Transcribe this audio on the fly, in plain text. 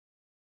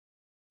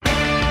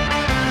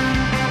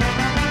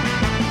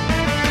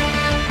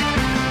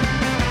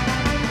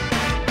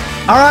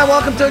All right,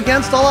 welcome to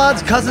Against All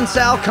Odds. Cousin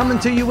Sal coming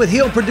to you with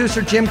heel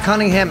producer Jim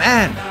Cunningham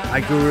and my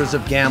gurus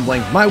of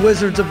gambling, my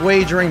wizards of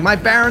wagering, my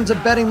barons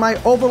of betting,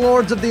 my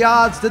overlords of the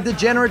odds, the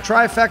degenerate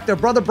trifecta,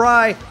 Brother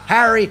Bry,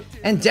 Harry,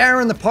 and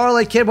Darren the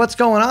Parlay Kid. What's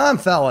going on,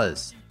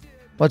 fellas?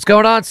 What's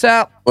going on,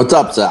 Sal? What's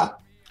up, Sal?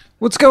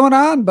 What's going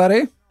on,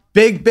 buddy?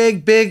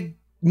 Big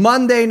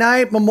Monday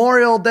night,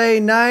 Memorial Day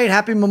night.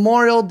 Happy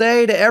Memorial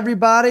Day to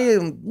everybody.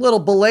 A little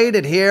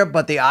belated here,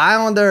 but the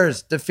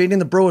Islanders defeating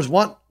the Brewers.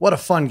 What a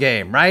fun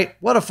game, right?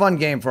 What a fun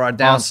game for our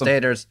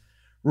downstaters.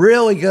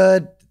 Really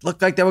good.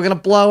 Looked like they were going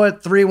to blow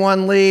it.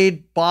 3-1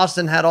 lead.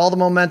 Boston had all the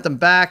momentum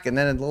back, and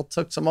then it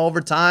took some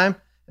overtime.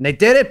 And they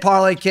did it,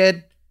 Parlay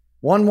Kid.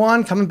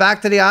 1-1 coming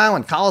back to the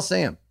Island,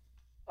 Coliseum.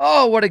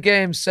 Oh, what a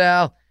game,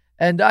 Sal.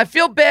 And I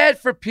feel bad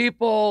for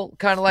people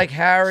kind of like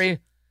Harry.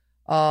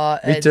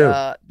 Me too.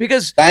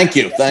 Because thank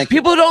you.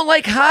 People who don't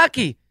like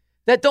hockey,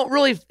 they're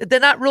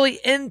not really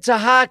into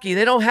hockey.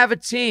 They don't have a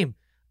team.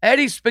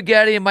 Eddie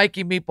Spaghetti and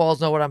Mikey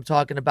Meatballs know what I'm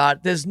talking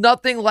about. There's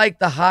nothing like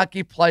the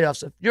hockey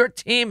playoffs. If your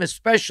team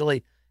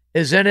especially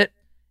is in it,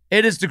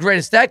 it is the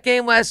greatest. That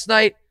game last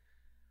night,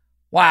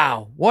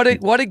 wow, what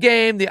a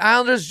game. The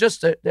Islanders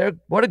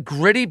what a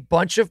gritty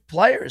bunch of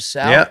players,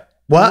 Sal. Yeah.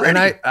 Well, and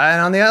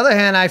on the other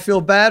hand, I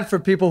feel bad for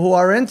people who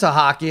are into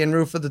hockey and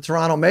root for the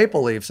Toronto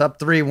Maple Leafs, up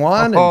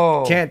 3-1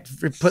 and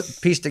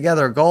can't piece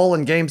together a goal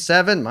in Game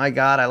 7. My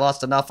God, I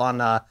lost enough on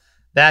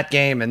that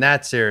game and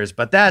that series,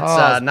 but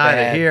that's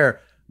neither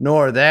here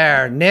nor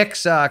there.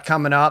 Knicks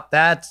coming up.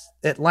 That's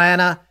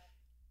Atlanta.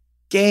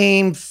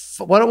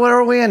 What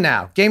are we in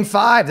now? Game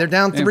 5. They're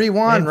down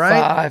 3-1,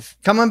 right? 5.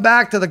 Coming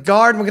back to the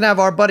Garden. We're going to have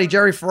our buddy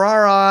Jerry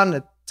Ferrara on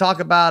to talk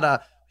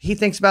about he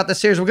thinks about the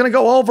series. We're going to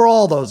go over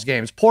all those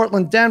games.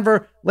 Portland,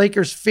 Denver,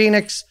 Lakers,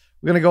 Phoenix.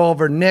 We're going to go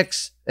over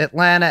Knicks,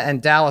 Atlanta,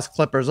 and Dallas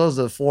Clippers. Those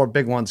are the 4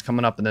 big ones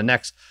coming up in the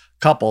next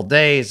couple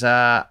days.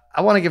 I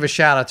want to give a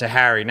shout out to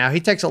Harry. Now,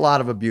 he takes a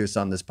lot of abuse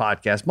on this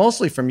podcast,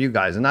 mostly from you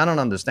guys, and I don't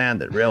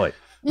understand it, really.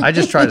 I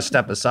just try to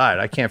step aside.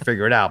 I can't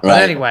figure it out.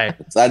 But anyway.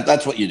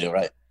 That's what you do,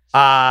 right?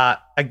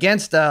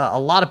 Against a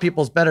lot of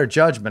people's better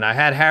judgment, I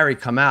had Harry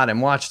come out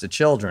and watch the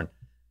children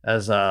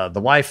as the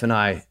wife and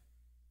I,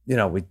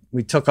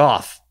 we took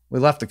off. We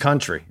left the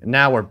country, and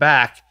now we're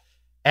back.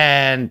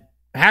 And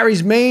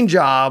Harry's main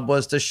job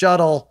was to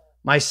shuttle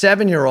my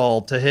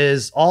 7-year-old to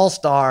his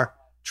all-star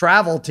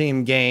travel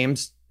team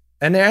games,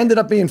 and there ended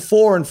up being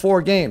 4 and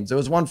 4 games. There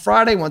was one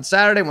Friday, one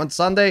Saturday, one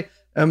Sunday,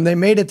 and they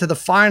made it to the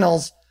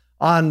finals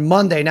on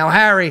Monday. Now,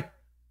 Harry,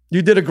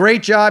 you did a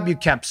great job. You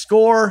kept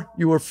score.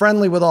 You were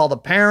friendly with all the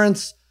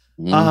parents.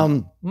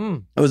 It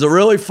was a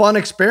really fun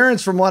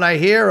experience from what I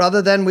hear,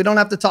 other than we don't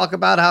have to talk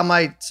about how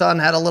my son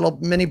had a little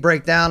mini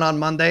breakdown on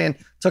Monday and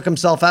took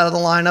himself out of the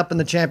lineup in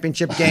the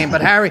championship game.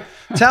 But Harry,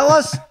 tell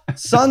us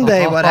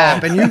Sunday what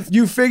happened.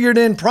 You figured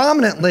in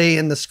prominently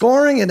in the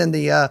scoring and in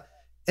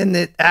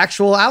the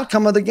actual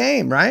outcome of the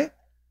game, right?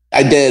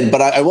 I did,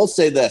 but I will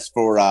say this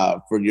for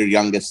your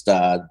youngest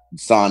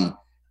son.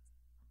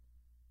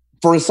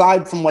 For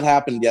aside from what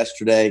happened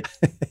yesterday,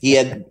 he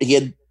had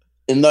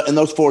in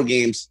those 4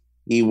 games,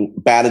 he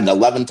batted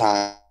 11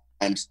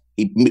 times.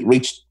 He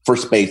reached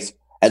first base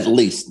at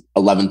least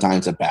 11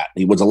 times at bat.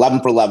 He was 11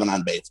 for 11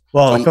 on base.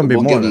 Well, it couldn't be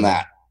more give him than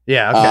that.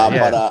 Yeah,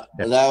 okay.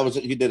 But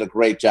he did a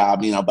great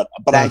job,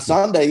 But on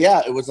Sunday,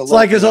 it was it's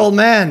like his old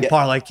man,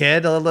 Parlay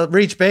Kid.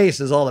 Reach base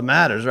is all that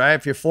matters, right?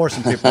 If you're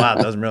forcing people out,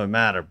 it doesn't really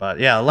matter. But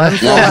 11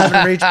 for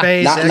 11 reach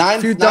base, a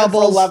few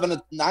doubles.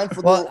 9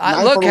 for look,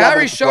 11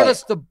 Harry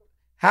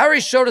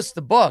showed us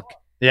the book.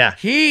 Yeah,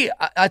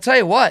 I tell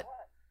you what.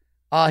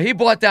 He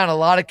brought down a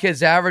lot of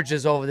kids'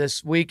 averages over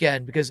this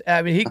weekend because,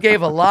 he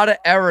gave a lot of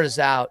errors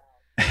out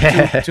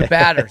to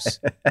batters.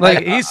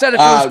 Like he said,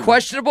 if it was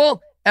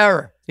questionable,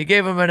 error. He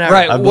gave him an error.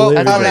 Right. I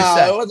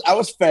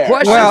was fair.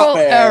 Questionable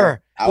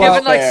error.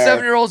 Giving like fair.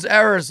 7-year-olds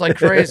errors like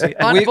crazy.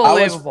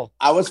 Unbelievable.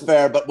 I was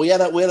fair, but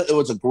it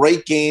was a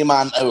great game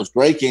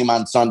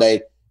on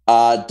Sunday.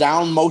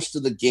 Down most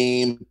of the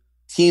game.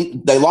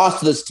 They lost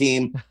to this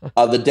team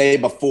the day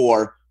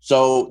before.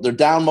 So they're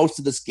down most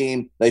of this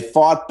game. They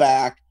fought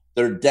back.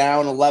 They're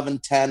down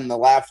 11-10 in the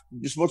last.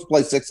 You're supposed to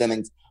play 6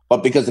 innings,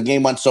 but because the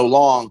game went so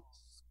long,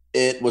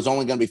 it was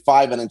only going to be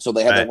 5 innings. So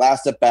they had the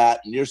last at bat.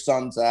 And your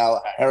son,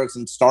 Al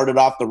Harrison, started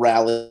off the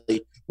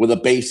rally with a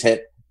base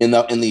hit in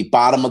the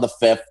bottom of the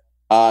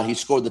 5th. He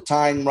scored the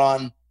tying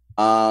run.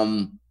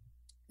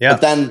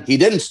 But then he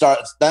didn't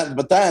start.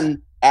 But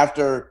then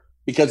after,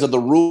 because of the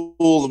rule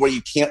where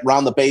you can't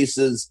round the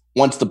bases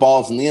once the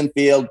ball's in the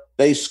infield,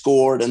 they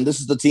scored. And this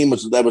is the team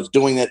that was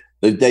doing it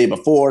the day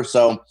before.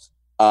 So.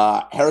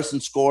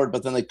 Harrison scored,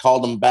 but then they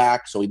called him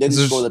back, so he didn't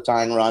score the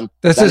tying run.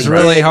 This is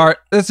really hard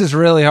to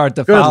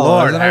Good follow.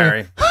 Lord,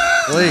 Harry.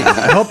 Please.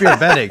 I hope your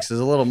betting is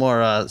a little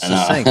more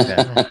succinct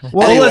there.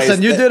 Well, Anyways,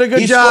 listen, you did a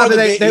good job.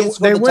 They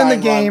win the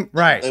game,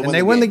 run. right?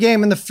 They win the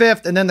game in the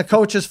 5th, and then the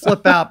coaches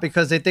flip out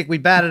because they think we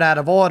batted out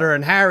of order.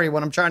 And Harry,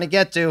 what I'm trying to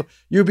get to,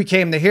 you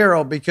became the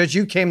hero because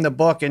you came the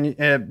book, and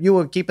you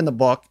were keeping the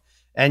book.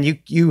 And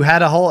you had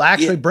to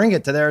actually bring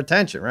it to their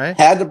attention, right?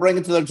 Had to bring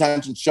it to their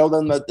attention, show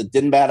them that it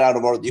didn't bat out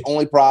of order. The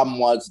only problem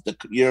was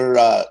your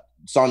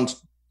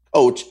son's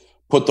coach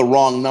put the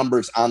wrong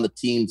numbers on the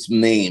team's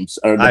names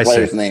or the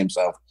players' names.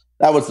 So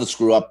that was the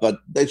screw up, but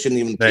they shouldn't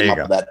even came up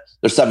with that.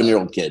 They're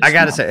 7-year-old kids. I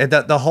got to say,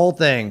 the whole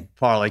thing,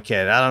 Parlay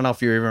Kid, I don't know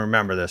if you even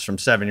remember this from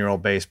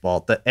 7-year-old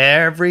baseball, that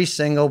every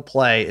single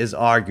play is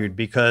argued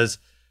because,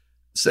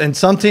 and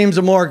some teams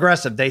are more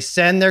aggressive. They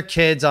send their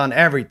kids on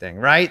everything,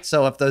 right?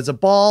 So if there's a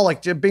ball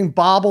like being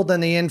bobbled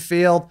in the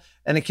infield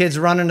and the kid's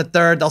running to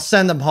third, they'll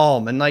send them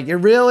home. And like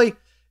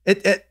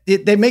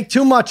they make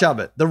too much of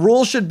it. The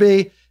rule should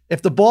be,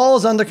 if the ball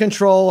is under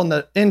control in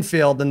the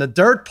infield and the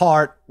dirt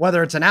part,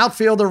 whether it's an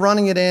outfielder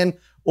running it in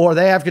or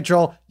they have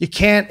control, you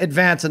can't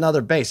advance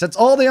another base. That's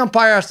all the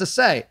umpire has to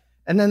say.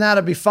 And then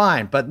that'll be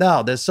fine. But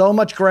no, there's so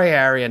much gray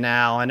area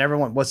now, and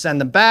everyone will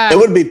send them back. It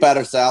would be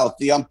better, Sal, if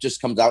the ump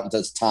just comes out and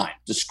says time.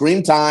 Just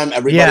scream time.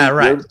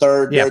 Everybody, you're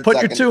third, you're put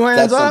second. Your 2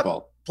 hands up.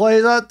 Simple.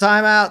 Plays up,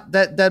 timeout,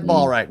 dead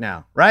ball right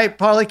now, right?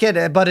 Parlay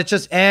Kid, but it's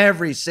just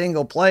every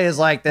single play is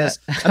like this.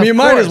 I mean, you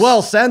might as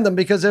well send them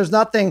because there's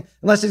nothing,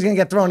 unless he's going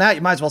to get thrown out,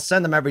 you might as well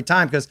send them every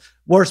time because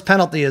worst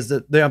penalty is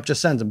that the ump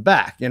just sends them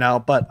back,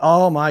 But,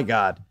 oh, my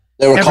God.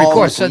 They were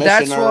calling the so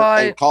that's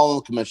why, they were calling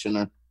the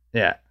commissioner.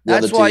 Yeah.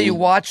 That's why you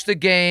watch the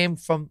game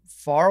from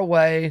far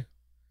away.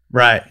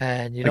 Right.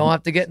 And you don't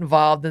have to get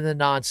involved in the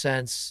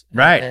nonsense.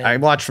 Right. And I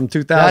watched from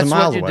 2,000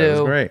 miles away. It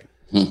was great.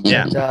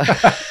 Yeah.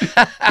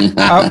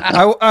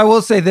 I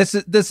will say this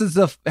is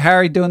the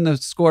Harry doing the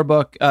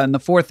scorebook in the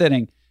 4th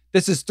inning.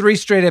 This is 3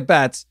 straight at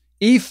bats.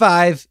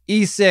 E5,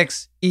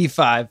 E6,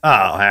 E5.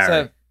 Oh, Harry.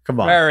 So,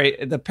 come on. Harry,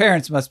 the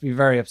parents must be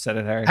very upset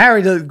at Harry.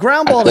 Harry, the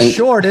ground ball to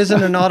short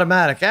isn't an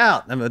automatic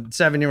out. I'm a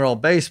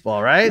 7-year-old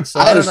baseball, right? So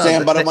I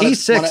understand, but when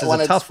E6 is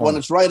a tough one. When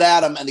it's right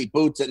at him and he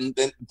boots it, and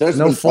there's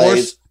no been force.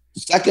 Plays.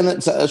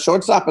 Second,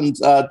 shortstop, and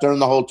during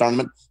the whole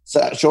tournament,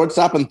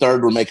 shortstop and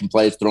third were making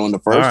plays throwing to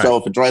first. Right. So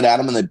if it's right at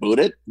him and they boot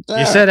it,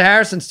 you said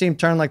Harrison's team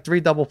turned like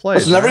 3 double plays.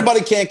 Listen,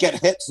 everybody can't get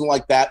hits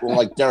like that,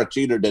 like Derek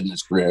Jeter did in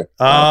his career.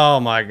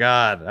 Oh my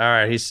God! All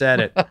right, he said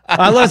it. All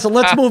right, listen,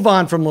 let's move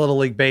on from Little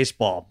League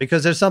baseball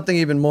because there's something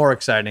even more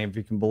exciting, if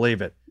you can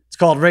believe it. It's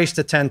called Race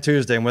to 10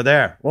 Tuesday, and we're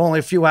there. We're only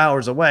a few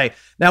hours away.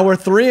 Now we're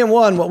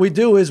 3-1. What we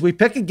do is we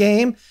pick a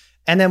game.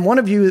 And then one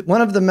of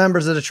the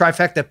members of the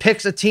trifecta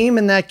picks a team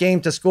in that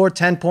game to score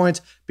 10 points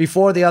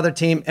before the other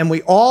team. And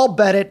we all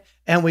bet it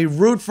and we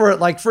root for it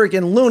like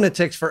freaking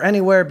lunatics for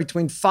anywhere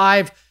between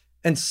 5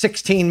 and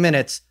 16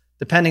 minutes,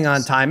 depending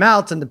on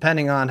timeouts and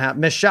depending on how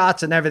missed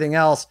shots and everything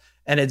else.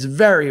 And it's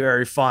very,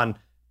 very fun.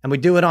 And we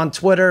do it on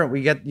Twitter.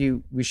 We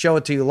show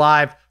it to you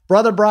live.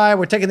 Brother Bri,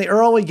 we're taking the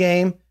early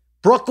game,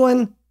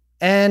 Brooklyn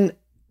and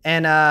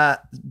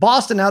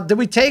Boston. Now, did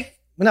we take?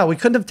 No, we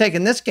couldn't have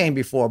taken this game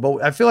before,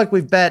 but I feel like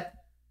we've bet.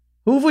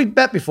 Who have we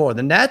bet before?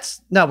 The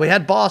Nets? No, we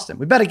had Boston.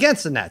 We bet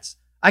against the Nets.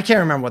 I can't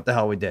remember what the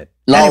hell we did.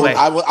 No, anyway,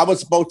 I was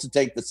supposed to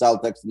take the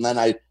Celtics, and then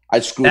I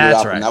screwed it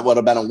up, and that would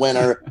have been a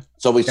winner.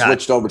 So we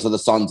switched over to the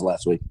Suns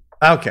last week.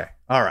 Okay,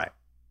 all right.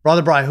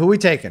 Brother Brian, who are we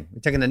taking? We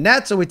taking the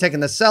Nets or we taking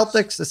the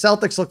Celtics? The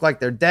Celtics look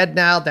like they're dead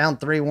now, down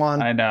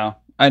 3-1.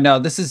 I know.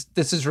 This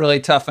is really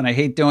tough, and I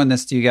hate doing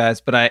this to you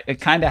guys, but I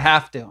kind of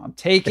have to. I'm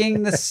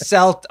taking the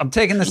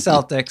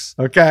Celtics.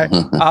 Okay.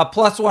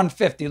 Plus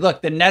 150.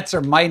 Look, the Nets are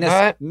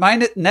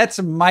Nets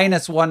are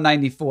minus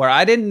 194.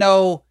 I didn't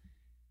know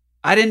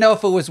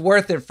if it was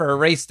worth it for a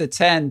race to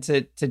 10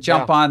 to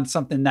jump on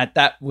something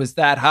that was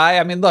that high.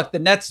 I mean, look, the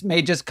Nets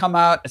may just come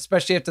out,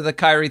 especially after the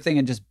Kyrie thing,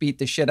 and just beat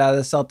the shit out of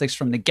the Celtics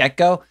from the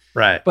get-go.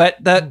 Right.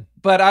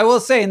 But I will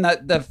say in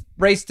the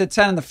race to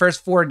 10 in the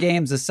first 4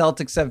 games, the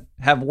Celtics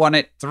have won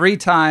it 3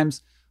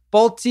 times.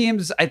 Both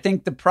teams, I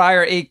think the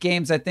prior 8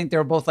 games, I think they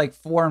were both like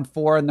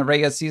 4-4 in the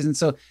regular season.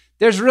 So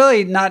there's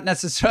really not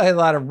necessarily a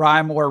lot of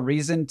rhyme or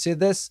reason to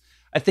this.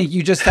 I think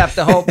you just have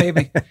to hope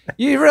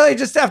you really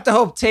just have to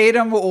hope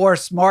Tatum or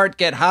Smart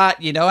get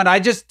hot, and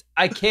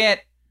I can't.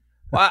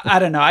 Well, I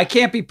don't know. I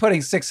can't be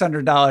putting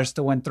 $600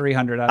 to win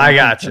 $300. I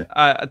got you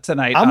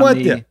tonight. I'm with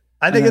you.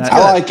 I think it's good.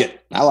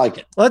 I like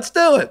it. Let's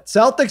do it.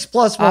 Celtics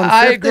plus 150.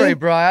 I agree,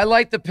 bro. I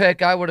like the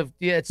pick. I would have.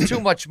 Yeah, it's too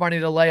much money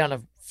to lay on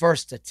a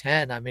first to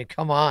 10. I mean,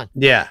 come on.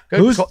 Yeah.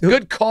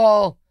 Good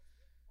call.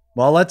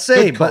 Well, let's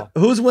see. But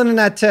who's winning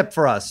that tip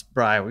for us,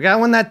 Brian? We got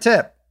to win that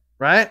tip,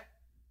 right?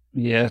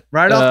 Yeah.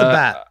 Right off the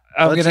bat.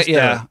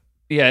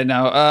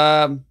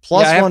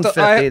 Plus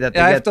 150 that they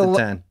get to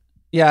 10.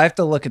 Yeah, I have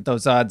to look at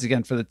those odds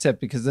again for the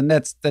tip because the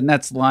Nets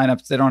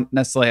lineups, they don't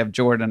necessarily have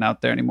Jordan out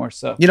there anymore.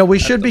 So we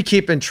should be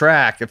keeping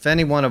track. If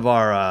any one of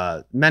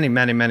our many,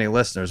 many, many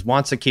listeners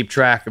wants to keep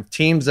track of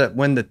teams that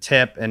win the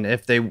tip and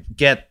if they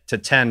get to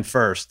 10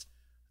 first,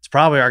 it's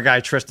probably our guy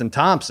Tristan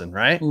Thompson,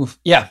 right? Oof.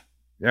 Yeah.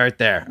 Right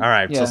there. All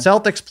right. Yeah. So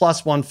Celtics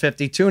plus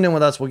 150. Tune in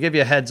with us. We'll give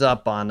you a heads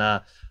up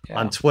on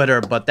Twitter.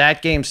 But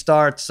that game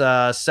starts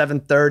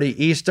 7:30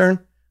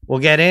 Eastern. We'll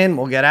get in,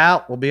 we'll get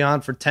out, we'll be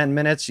on for 10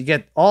 minutes. You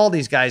get all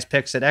these guys'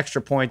 picks at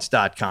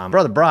extrapoints.com.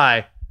 Brother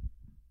Bri,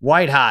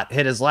 white hot,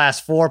 hit his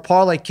last 4.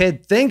 Parlay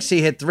Kid thinks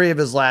he hit 3 of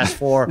his last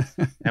 4,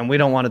 and we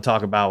don't want to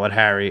talk about what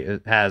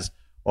Harry has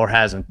or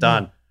hasn't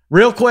done.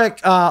 Real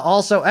quick,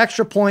 also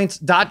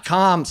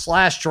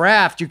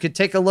extrapoints.com/draft. You could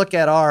take a look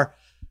at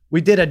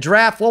we did a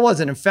draft. What was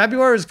it? In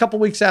February? It was a couple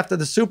weeks after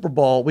the Super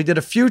Bowl. We did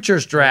a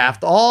futures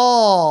draft.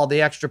 All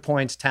the Extra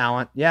Points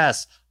talent.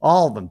 Yes,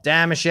 all of them.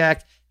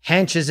 Damashek.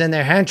 Hench is in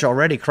there. Hench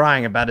already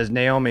crying about his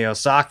Naomi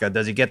Osaka.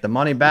 Does he get the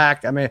money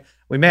back? I mean,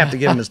 we may have to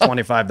give him his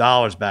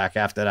 $25 back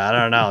after that. I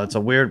don't know. It's a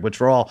weird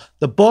withdrawal.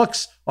 The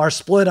books are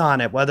split on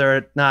it, whether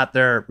or not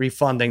they're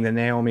refunding the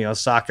Naomi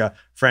Osaka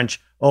French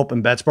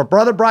Open bets. But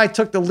Brother Bry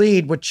took the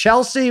lead with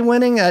Chelsea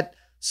winning that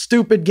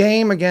stupid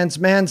game against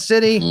Man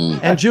City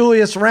and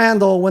Julius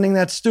Randle winning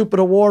that stupid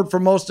award for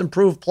most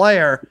improved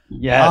player.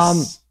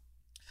 Yes.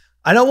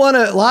 I don't want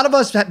to, a lot of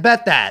us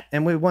bet that,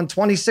 and we won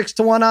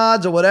 26-1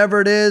 odds or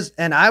whatever it is.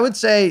 And I would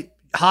say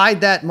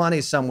hide that money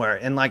somewhere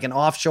in like an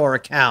offshore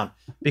account,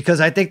 because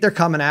I think they're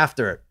coming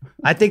after it.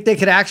 I think they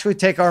could actually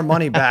take our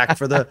money back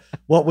for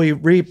what we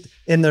reaped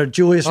in the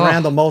Julius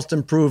Randle most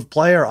improved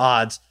player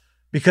odds,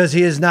 because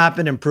he has not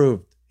been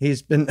improved.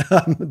 He's been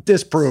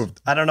disproved.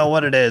 I don't know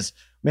what it is.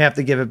 May have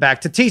to give it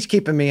back. Tatis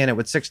keeping me in it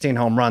with 16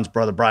 home runs,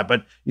 Brother Bry,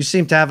 but you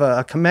seem to have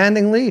a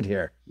commanding lead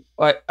here.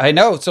 I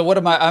know. So what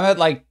am I? I'm at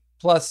like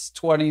plus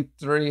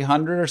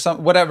 2,300 or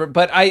something, whatever.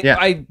 But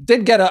I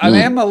did get I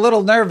am a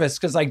little nervous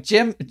because like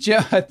Jim,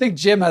 I think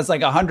Jim has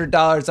like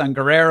 $100 on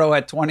Guerrero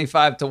at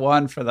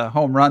 25-1 for the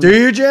home run. Do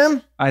you,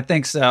 Jim? I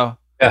think so.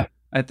 Yeah.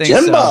 I think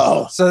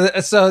Jimbo. So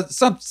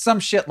some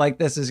shit like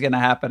this is going to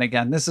happen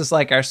again. This is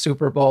like our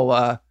Super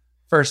Bowl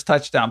first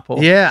touchdown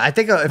pool. Yeah, I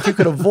think if you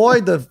could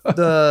avoid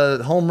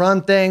the home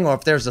run thing, or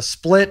if there's a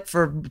split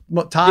for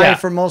tie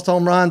for most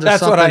home runs, or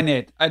that's something, what I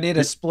need. I need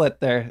a split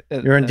there.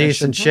 You're in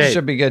decent shape.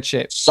 Should be good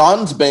shape.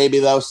 Suns, baby,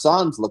 those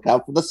Suns. Look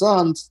out for the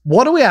Suns.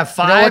 What do we have?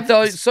 5, You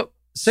know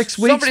 6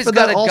 weeks for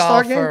the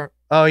All-Star game?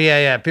 Oh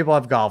yeah. People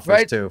have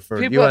golfers too for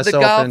People U.S. have the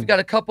Open. golf. Got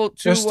a couple.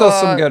 There's still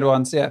some good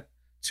ones. Yeah.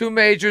 2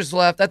 majors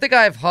left. I think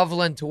I have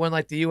Hovland to win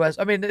like the U.S.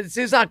 I mean,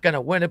 he's not going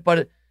to win it,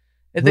 but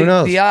I think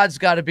the odds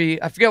got to be,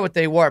 I forget what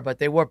they were, but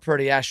they were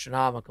pretty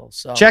astronomical.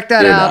 So check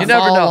that out. You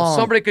never know. Along.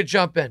 Somebody could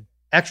jump in.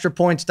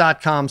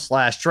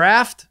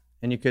 Extrapoints.com/draft.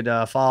 And you could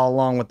follow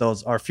along with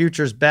our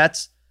futures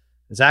bets.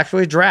 It's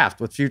actually a draft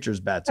with futures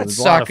bets. That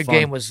soccer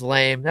game was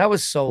lame. That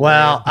was so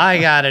well, lame. I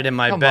got it in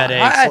my bet.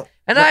 I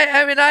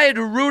had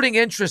a rooting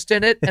interest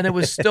in it, and it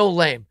was still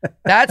lame.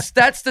 That's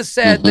the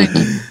sad thing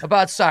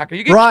about soccer.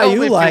 You can kill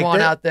me if you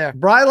want out there.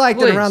 Bry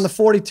liked it around the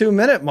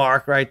 42-minute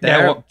mark right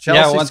there.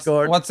 Chelsea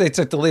scored. Once they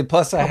took the lead.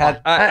 Plus,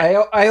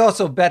 I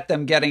also bet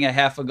them getting a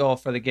half a goal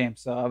for the game.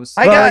 So I was.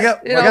 I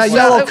got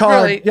yellow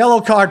card. Really,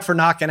 yellow card for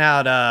knocking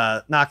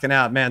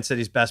out Man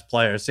City's best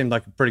player. It seemed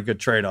like a pretty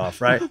good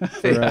trade-off, right?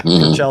 for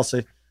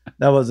Chelsea.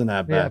 That wasn't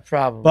that bad. Yeah,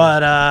 probably.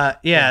 But,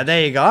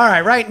 there you go. All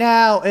right, right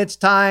now it's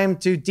time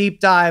to deep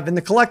dive in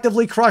the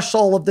collectively crushed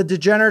soul of the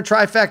degenerate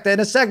trifecta in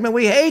a segment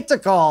we hate to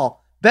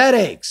call Bet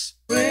Aches.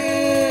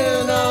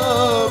 When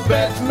a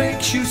bet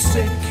makes you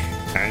sick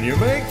and you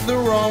make the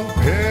wrong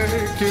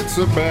pick, it's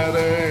a bet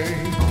ache.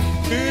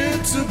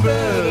 It's a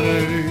bet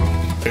ache.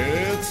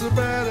 It's a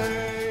bet ache.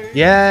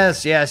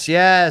 Yes.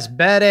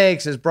 Bet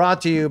Aches is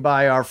brought to you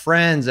by our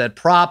friends at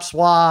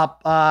PropSwap.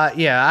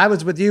 I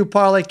was with you,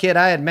 Parlay Kid.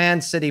 I had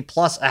Man City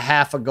plus a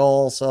half a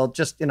goal. So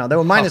just, they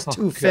were minus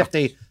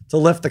 250 to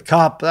lift the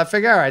cup. I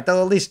figure, all right,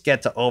 they'll at least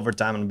get to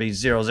overtime and be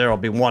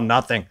 0-0, be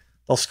 1-0.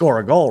 They'll score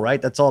a goal,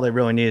 right? That's all they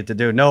really needed to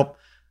do. Nope.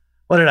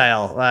 What did I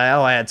owe?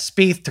 I had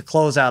Spieth to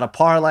close out a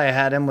parlay. I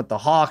had him with the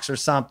Hawks or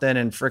something,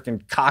 and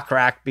freaking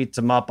Cockrack beats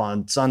him up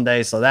on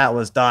Sunday. So that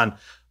was done.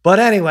 But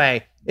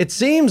anyway, it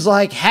seems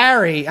like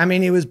Harry,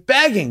 he was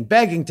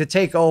begging to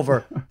take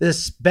over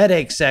this Bet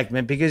Ache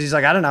segment because he's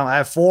like, I don't know, I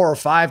have 4 or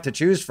 5 to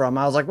choose from.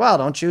 I was like, well,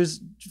 don't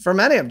choose from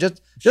any of them.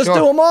 Just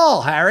do them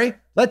all, Harry.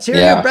 Let's hear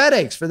your Bet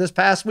Aches for this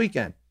past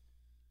weekend.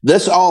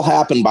 This all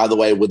happened, by the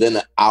way, within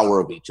an hour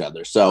of each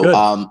other.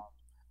 So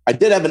I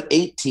did have an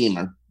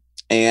 8-teamer,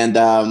 and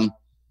I'll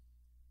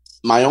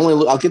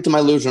get to my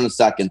loser in a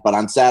second, but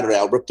on Saturday,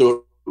 I'll rip through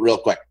it real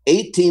quick.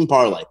 8-team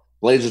parlay,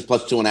 Blazers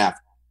plus 2.5,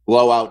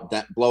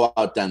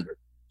 blowout Denver.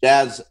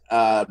 Jazz,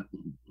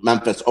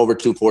 Memphis over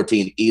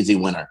 214, easy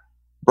winner.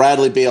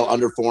 Bradley Beal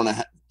under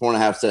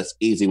 4.5 assists,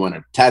 easy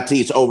winner.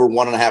 Tatis over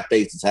 1.5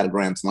 bases, had a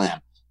grand slam.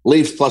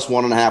 Leafs plus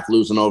 1.5,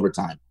 losing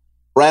overtime.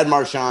 Brad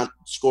Marchand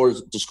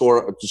scores to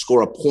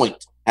score a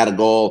point, had a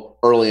goal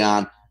early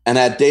on, and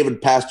had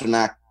David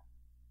Pastrnak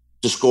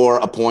to score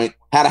a point,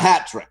 had a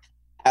hat trick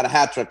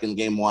in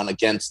game 1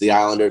 against the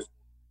Islanders.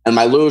 And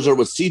my loser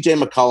was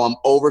CJ McCollum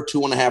over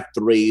 2.5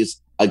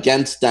 threes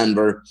against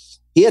Denver.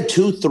 He had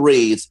 2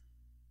 threes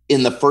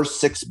in the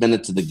first 6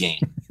 minutes of the game.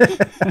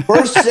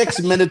 First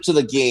 6 minutes of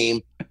the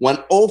game,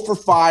 went 0 for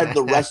 5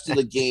 the rest of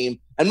the game.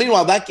 And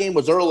meanwhile, that game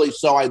was early,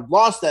 so I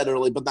lost that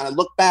early. But then I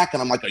look back,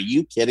 and I'm like, are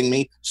you kidding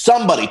me?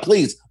 Somebody,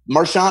 please,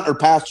 Marchand or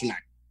Pastrnak,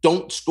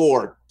 don't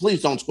score.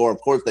 Please don't score.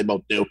 Of course they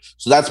both do.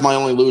 So that's my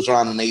only loser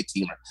on an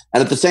 8-teamer.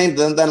 And at the same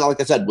then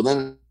like I said,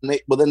 within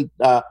an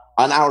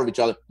hour of each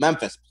other,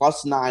 Memphis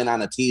plus 9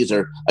 on a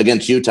teaser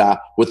against Utah.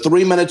 With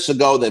 3 minutes to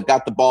go, they've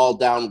got the ball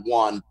down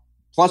 1.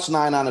 Plus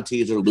 9 on a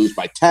teaser, lose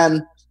by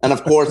 10. And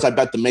of course, I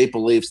bet the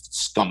Maple Leafs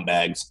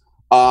scumbags.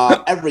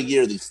 Every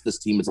year, this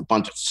team is a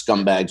bunch of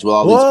scumbags with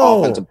all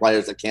these offensive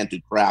players that can't do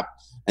crap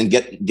and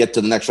get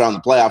to the next round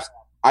of the playoffs.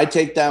 I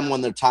take them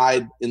when they're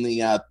tied in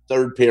the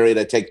third period.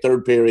 I take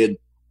third period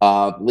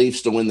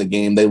Leafs to win the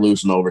game. They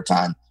lose in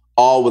overtime,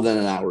 all within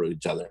an hour of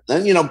each other.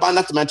 Then,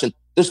 not to mention,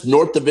 this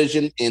North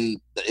Division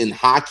in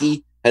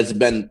hockey has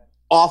been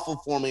awful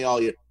for me all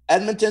year.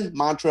 Edmonton,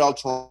 Montreal,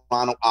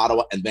 Toronto,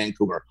 Ottawa, and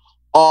Vancouver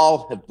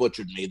all have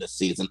butchered me this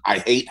season. I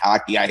hate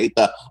hockey. I hate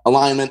the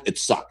alignment. It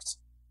sucks.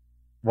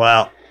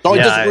 Wow. So I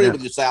disagree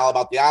with you, Sal,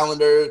 about the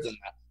Islanders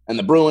and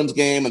the Bruins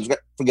game. And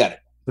forget it.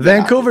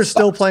 Vancouver's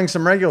still playing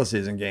some regular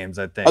season games,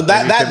 I think.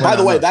 That by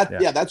the way,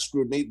 that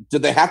screwed me.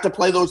 Did they have to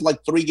play those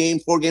like 3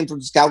 games, 4 games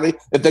with Calgary?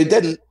 If they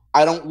didn't,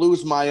 I don't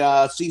lose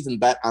my season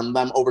bet on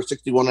them over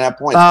 61.5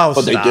 points.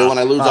 But they do, and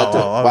I lose that too.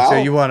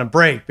 So you want a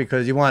break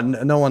because you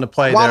want no one to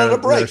play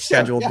their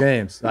scheduled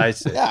games. I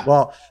see. Yeah.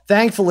 Well,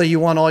 thankfully, you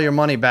won all your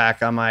money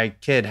back on my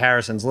kid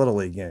Harrison's Little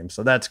League game,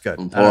 so that's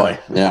good. Boy,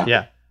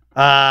 yeah.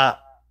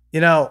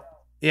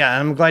 Yeah,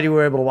 I'm glad you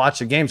were able to watch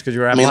the games because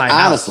you were at my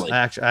house.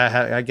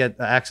 I get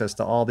access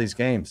to all these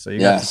games, so you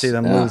got to see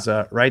them lose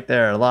right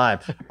there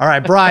live. All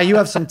right, Bri, you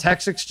have some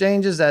text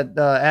exchanges that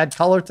add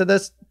color to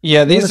this.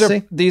 Yeah,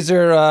 these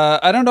are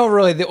I don't know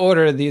really the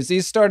order of these.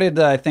 These started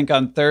I think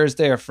on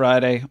Thursday or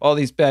Friday. All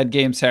these bad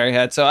games Harry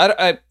had. So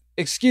I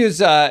excuse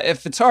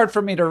if it's hard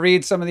for me to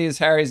read some of these.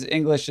 Harry's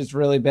English is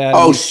really bad.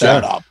 Oh,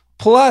 shut up.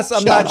 Plus,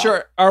 I'm not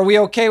sure. Are we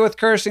okay with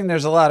cursing?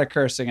 There's a lot of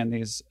cursing in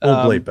these. We'll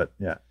bleep it.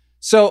 Yeah.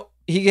 So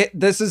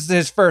this is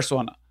his first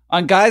one.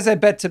 On guys I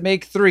bet to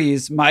make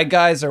threes, my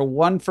guys are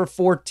 1 for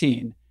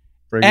 14.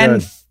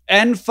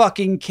 And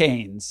fucking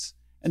Canes.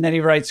 And then he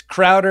writes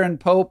Crowder and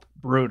Pope,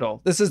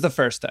 brutal. This is the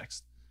first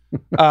text.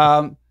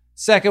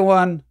 Second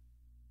one,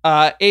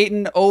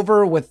 Ayton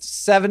over with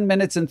 7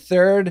 minutes in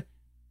third.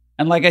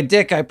 And like a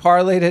dick, I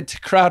parlayed it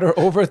to Crowder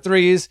over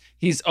threes.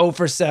 He's 0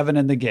 for 7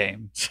 in the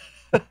game.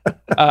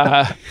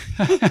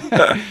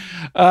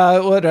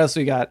 What else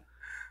we got?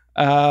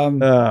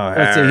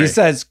 Let's see. He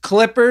says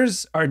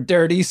Clippers are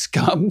dirty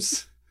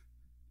scums.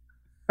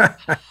 They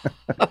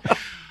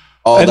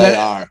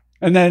are.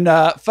 And then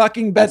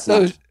fucking bet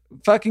those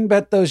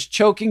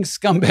choking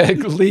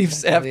scumbag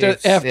Leafs after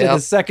the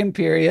second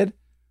period.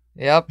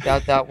 Yep,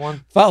 got that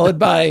one. Followed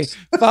by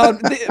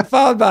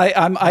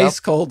I'm ice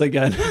cold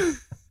again.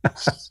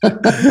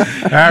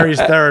 Harry's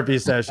therapy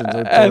sessions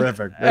are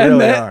terrific. They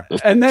really are.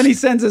 And then he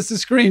sends us a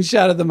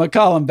screenshot of the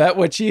McCollum bet,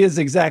 which he is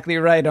exactly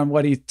right on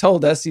what he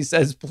told us. He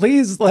says,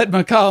 please don't let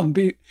McCollum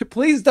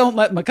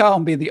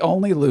be the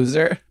only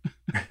loser.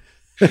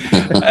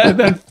 And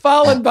then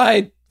followed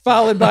by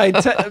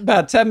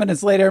about 10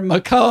 minutes later,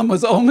 McCollum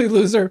was only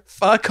loser.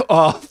 Fuck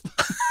off.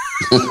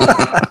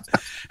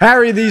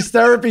 Harry, these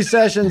therapy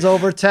sessions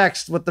over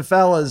text with the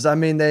fellas, I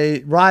mean,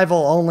 they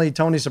rival only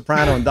Tony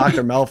Soprano and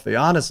Dr. Melfi.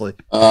 Honestly,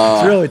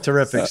 it's really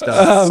terrific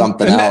stuff.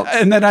 Something else.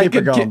 And then I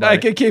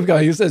could keep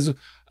going. He says,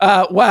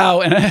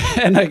 wow.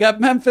 And I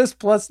got Memphis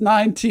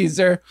 +9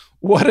 teaser.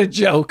 What a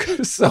joke.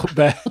 So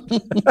bad.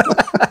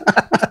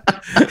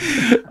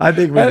 I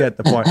think we get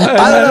the point.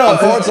 I don't know.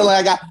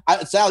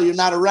 Unfortunately, Sal, you're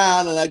not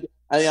around, and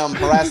I am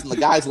harassing the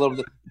guys a little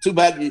bit. Too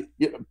bad.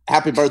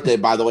 Happy birthday,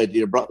 by the way,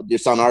 to your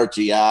son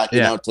Archie.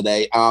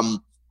 Today.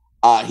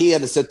 He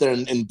had to sit there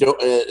and endure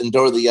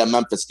the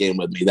Memphis game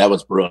with me. That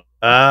was brutal.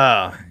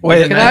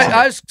 Wait,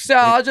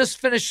 Sal, I'll just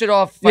finish it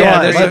off.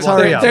 Let's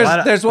hurry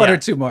up. There's one or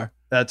two more.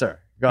 That's her.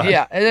 Go ahead.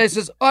 Yeah, and it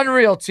says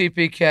unreal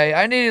TPK.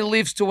 I needed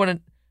Leafs to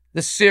win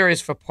the series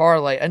for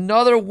parlay.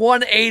 Another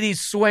 180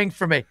 swing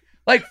for me.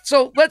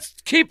 So let's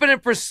keep it in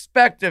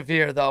perspective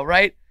here, though,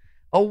 right?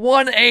 A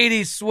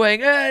 180 swing.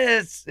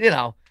 It's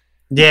Yeah,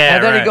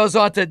 and then he goes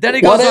on to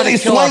kill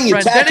our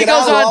friend. Then he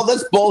goes on all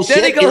this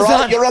bullshit. You're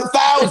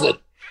 1,000.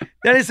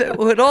 Then he said,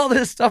 with all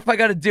this stuff I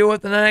got to deal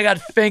with, and then I got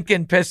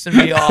Finken pissing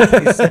me off.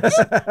 He says.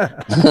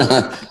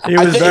 He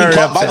was very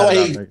upset. By the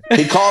way,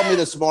 he called me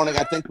this morning.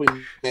 I think we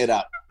made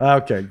up.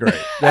 Okay, great.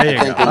 There you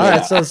go. All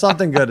right, so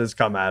something good has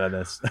come out of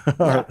this.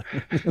 I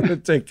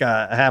think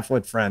a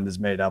half-wit friend is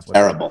made up with.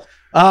 Terrible.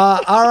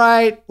 All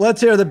right,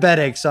 let's hear the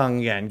Betache song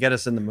again. Get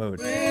us in the mood.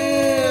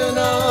 When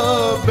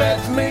a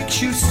bet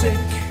makes you sick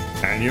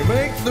and you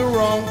make the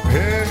wrong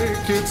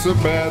pick, it's a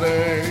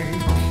Betache.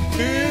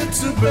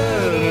 It's a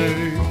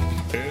Betache.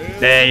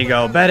 There you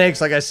go. Betaches,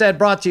 like I said,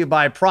 brought to you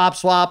by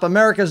PropSwap,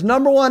 America's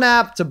 #1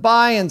 app to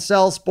buy and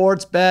sell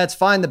sports bets.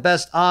 Find the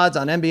best odds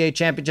on NBA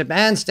championship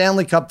and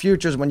Stanley Cup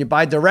futures when you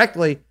buy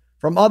directly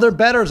from other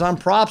bettors on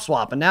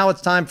PropSwap. And now it's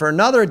time for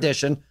another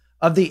edition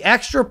of the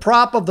extra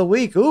prop of the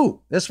week.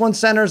 Ooh, this one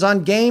centers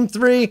on Game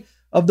 3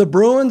 of the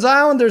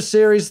Bruins-Islanders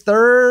series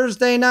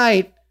Thursday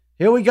night.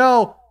 Here we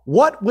go.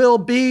 What will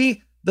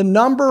be the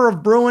number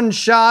of Bruins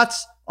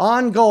shots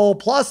on goal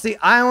plus the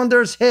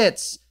Islanders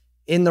hits?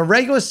 In the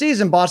regular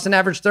season, Boston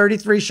averaged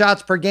 33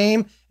 shots per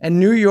game and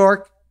New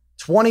York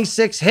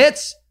 26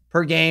 hits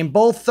per game,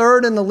 both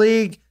third in the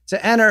league.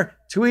 To enter,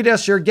 tweet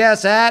us your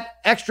guess at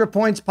Extra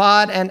Points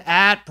Pod and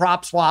at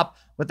PropSwap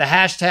with the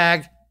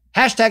hashtag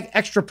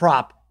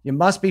ExtraProp You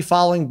must be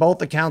following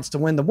both accounts to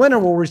win. The winner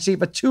will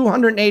receive a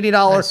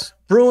 $280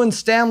 Bruins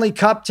Stanley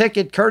Cup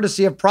ticket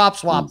courtesy of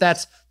PropSwap.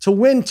 That's to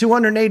win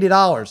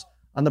 $280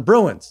 on the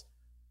Bruins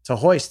to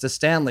hoist the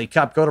Stanley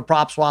Cup. Go to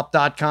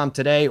PropSwap.com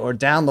today or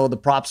download the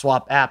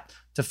PropSwap app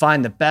to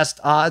find the best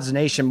odds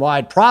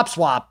nationwide.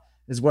 PropSwap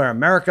is where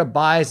America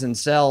buys and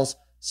sells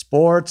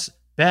sports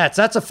bets.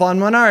 That's a fun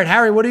one. All right,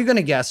 Harry, what are you going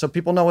to guess so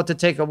people know what to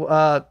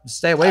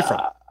stay away from?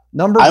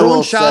 Number of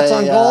Bruins shots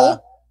on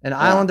goal and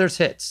Islanders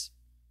hits.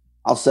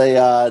 I'll say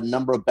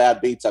number of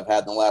bad beats I've had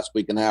in the last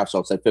week and a half, so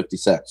I'll say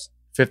 56.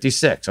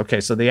 56. Okay,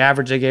 so the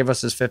average they gave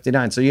us is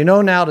 59. So you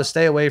know now to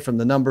stay away from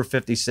the number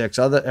 56.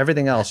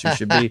 Everything else you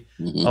should be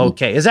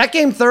okay. Is that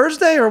game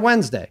Thursday or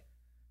Wednesday?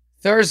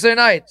 Thursday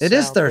night. It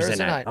is Thursday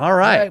night. All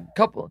right.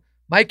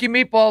 Mikey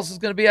Meatballs is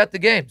going to be at the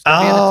game. He's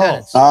going to be in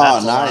attendance.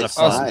 Oh,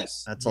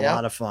 nice. That's a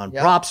lot of fun.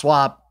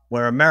 PropSwap,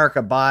 where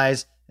America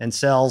buys and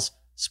sells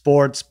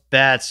sports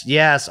bets.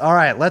 Yes. All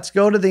right, let's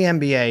go to the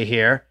NBA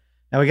here.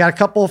 Now, we got a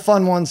couple of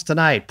fun ones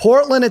tonight.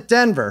 Portland at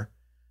Denver.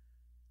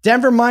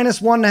 Denver minus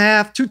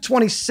 1.5.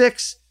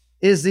 226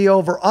 is the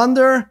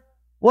over-under.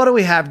 What do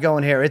we have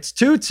going here? It's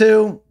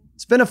 2-2.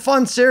 It's been a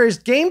fun series.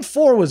 Game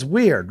 4 was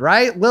weird,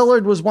 right?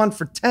 Lillard was 1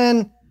 for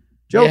 10.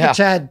 Jokic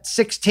had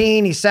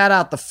 16. He sat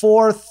out the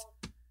fourth,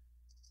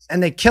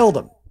 and they killed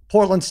him.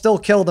 Portland still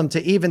killed him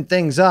to even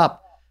things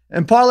up.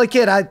 And Parlay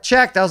Kid, I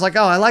checked. I was like,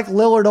 I like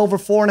Lillard over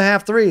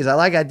 4.5 threes.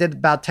 I did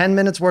about 10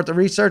 minutes worth of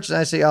research, and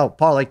I see,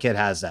 Parlay Kid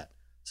has that.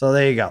 So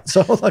there you go.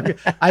 So look,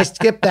 I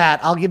skipped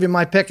that. I'll give you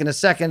my pick in a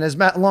second. As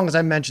long as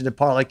I mentioned it,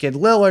 Parlay Kid.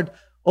 Lillard,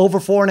 over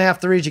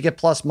 4.5 threes, you get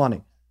plus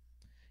money.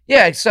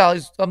 Yeah, Sal,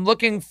 I'm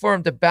looking for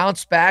him to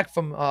bounce back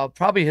from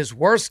probably his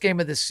worst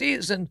game of the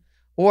season,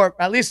 or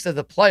at least of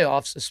the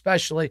playoffs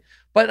especially.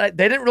 But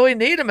they didn't really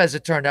need him, as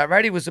it turned out,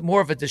 right? He was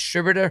more of a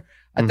distributor.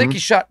 I think he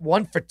shot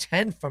 1 for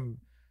 10 from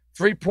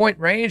three-point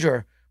range,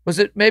 or was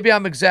it, maybe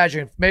I'm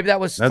exaggerating. Maybe that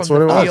was from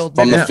the field.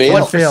 From the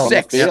field. 1 for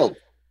 6. Field.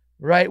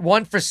 Right,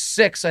 1 for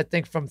 6, I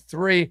think, from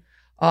 3.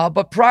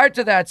 But prior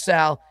to that,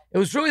 Sal, it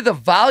was really the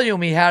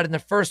volume he had in the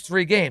first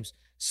 3 games.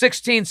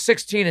 16,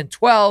 16, and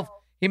 12.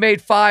 He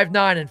made 5,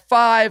 9, and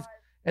 5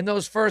 in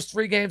those first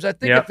 3 games. I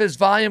think if his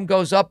volume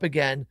goes up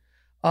again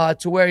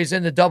to where he's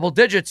in the double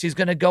digits, he's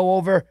going to go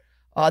over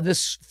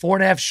this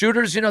 4.5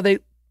 shooters. You know, they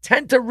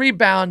tend to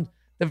rebound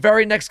the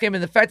very next game.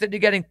 And the fact that you're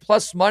getting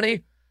plus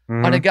money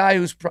on a guy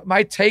who's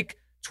might take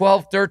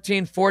 12,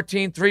 13,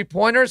 14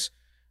 three-pointers,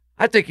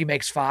 I think he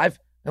makes 5.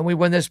 And we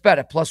win this bet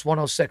at plus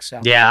 106,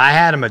 Sal. Yeah, I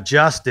had him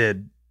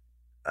adjusted.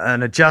 I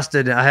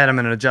had him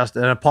in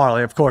a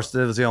parlay. Of course, it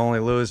was the only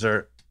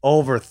loser.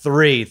 Over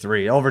 3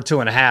 over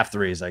 2.5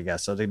 threes, I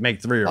guess. So they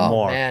make 3 or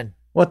more. Man.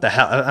 What the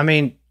hell? I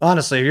mean,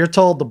 honestly, if you're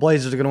told the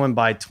Blazers are going to win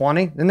by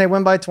 20, didn't they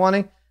win by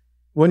 20?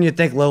 Wouldn't you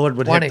think Lillard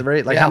would hit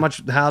 3? Like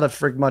how the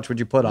frick much would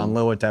you put on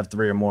Lillard to have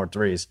 3 or more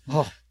threes?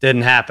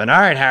 Didn't happen. All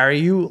right, Harry,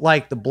 you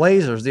like the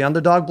Blazers, the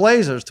underdog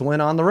Blazers, to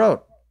win on the road.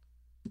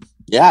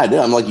 Yeah, I do.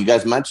 I'm like you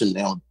guys mentioned.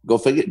 Go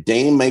figure.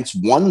 Dame makes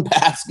 1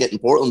 basket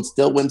and Portland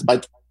still wins by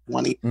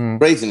 20.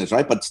 Craziness,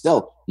 right? But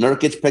still,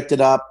 Nurkic picked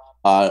it up.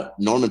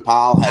 Norman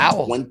Powell had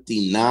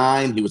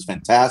 29. He was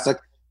fantastic.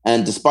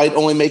 And despite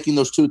only making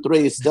those 2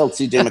 threes, still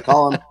CJ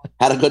McCollum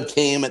had a good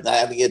game. I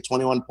think he had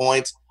 21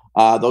 points.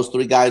 Those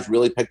 3 guys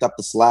really picked up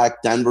the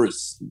slack. Denver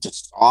is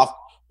just off.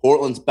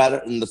 Portland's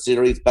better in the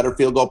series, better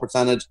field goal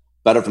percentage,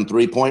 better from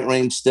 3-point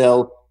range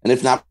still. And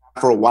if not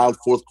for a wild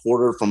fourth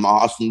quarter from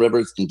Austin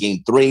Rivers in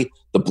game 3,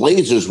 the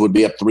Blazers would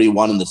be up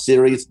 3-1 in the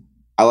series.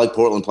 I like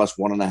Portland plus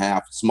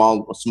 1.5.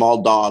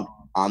 Small dog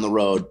on the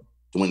road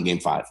to win game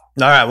 5.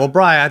 All right. Well,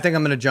 Brian, I think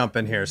I'm going to jump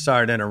in here.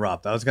 Sorry to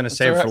interrupt. I was going to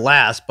save for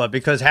last, but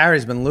because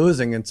Harry's been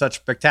losing in such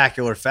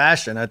spectacular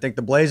fashion, I think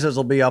the Blazers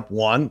will be up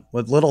 1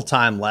 with little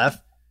time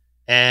left,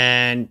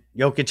 and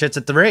Jokic hits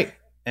a 3,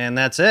 and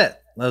that's it.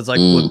 There's like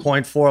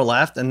 0.4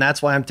 left, and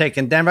that's why I'm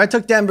taking Denver. I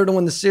took Denver to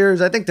win the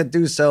series. I think to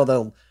do so,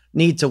 they'll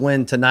need to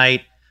win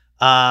tonight.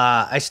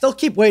 I still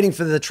keep waiting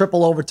for the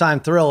triple overtime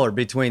thriller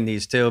between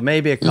these two.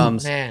 Maybe it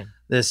comes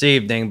this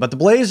evening, but the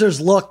Blazers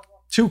look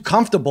too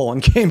comfortable in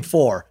game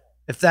 4.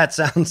 If that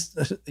sounds,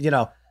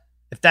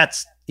 if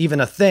that's even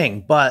a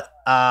thing. But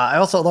I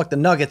also looked the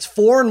Nuggets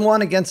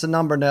 4-1 against the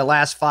number in their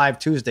last 5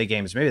 Tuesday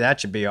games. Maybe that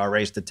should be our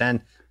race to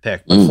 10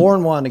 pick. But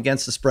 4-1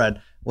 against the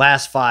spread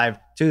last 5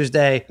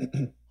 Tuesday.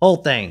 Whole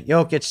thing.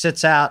 Jokic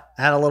sits out,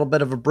 had a little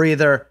bit of a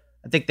breather.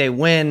 I think they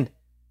win.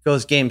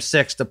 Goes game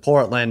 6 to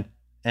Portland.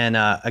 And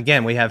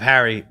again, we have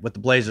Harry with the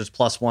Blazers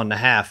plus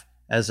 1.5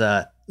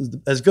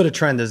 as good a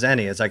trend as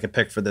any as I could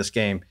pick for this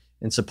game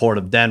in support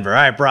of Denver. All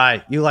right,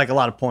 Bri, you like a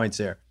lot of points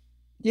here.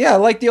 Yeah, I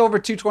like the over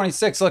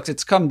 226. Look,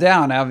 it's come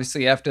down,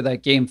 obviously, after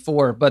that game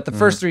 4. But the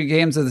first 3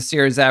 games of the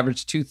series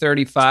averaged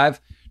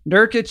 235.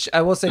 Nurkic,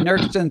 I will say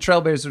Nurkic and the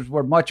Trailblazers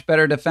were much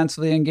better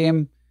defensively in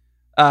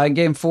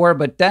game 4.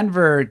 But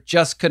Denver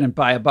just couldn't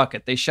buy a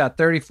bucket. They shot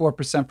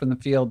 34% from the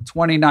field,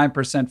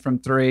 29% from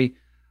 3.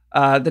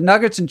 The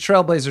Nuggets and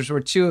Trailblazers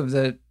were 2 of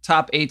the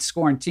top 8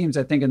 scoring teams,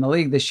 I think, in the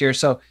league this year.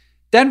 So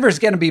Denver's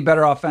going to be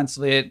better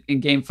offensively in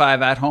game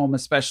 5 at home,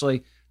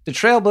 especially. the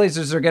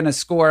Trailblazers are going to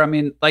score. I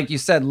mean, like you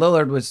said,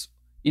 Lillard was,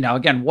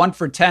 again, 1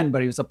 for 10,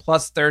 but he was a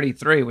plus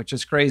 33, which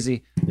is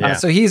crazy. Yeah.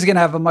 So he's going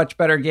to have a much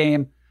better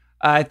game.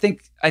 I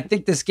think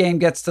this game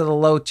gets to the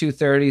low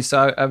 230,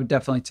 so I would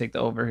definitely take the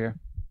over here.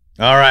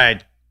 All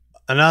right.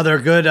 Another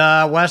good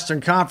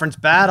Western Conference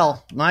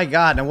battle. My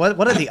God. And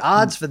what are the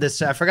odds for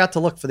this? I forgot to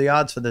look for the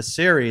odds for this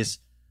series,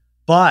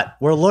 but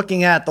we're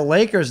looking at the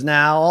Lakers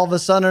now. All of a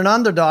sudden, an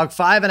underdog,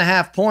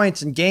 5.5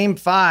 points in Game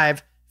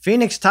 5.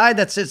 Phoenix tied.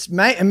 It's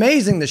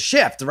amazing the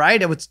shift,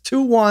 right? It was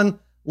 2-1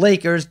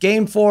 Lakers.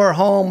 Game 4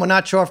 home. We're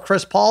not sure if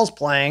Chris Paul's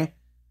playing.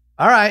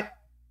 All right.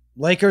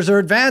 Lakers are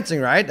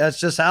advancing, right? That's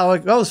just how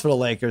it goes for the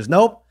Lakers.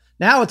 Nope.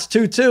 Now it's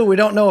 2-2. We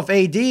don't know if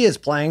AD is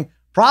playing.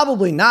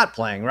 Probably not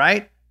playing,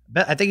 right?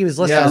 I think he was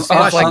listed as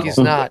sounds like he's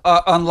not.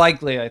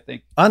 Unlikely, I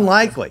think.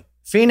 Unlikely.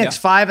 Phoenix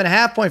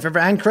 5.5 point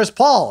favorite, and Chris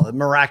Paul, a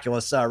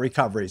miraculous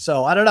recovery.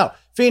 So I don't know.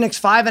 Phoenix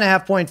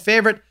 5.5 point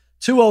favorite.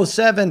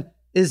 207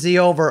 is the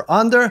over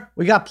under.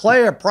 We got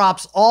player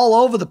props all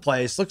over the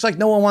place. Looks like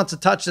no one wants to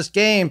touch this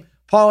game.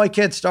 Parlay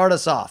Kid, start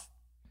us off.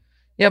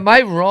 Yeah, am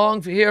I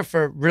wrong here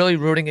for really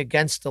rooting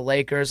against the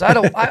Lakers?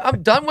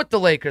 I'm done with the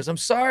Lakers. I'm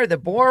sorry, they're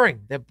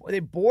boring. They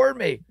bore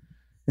me.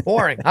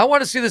 Boring. I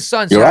want to see the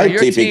Suns. You're right,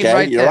 your TPK. team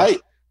right You're there. right.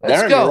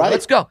 Let's Darren, go. you're right.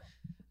 Let's go.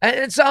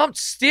 And so I'm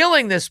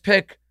stealing this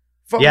pick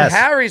from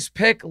Harry's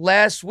pick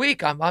last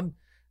week.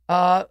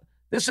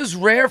 This is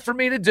rare for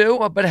me to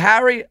do, but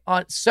Harry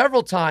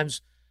several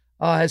times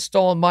has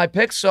stolen my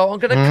pick. So I'm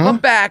going to come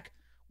back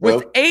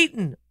with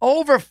Ayton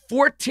over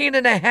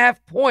 14.5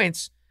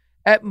 points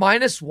at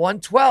minus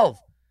 112.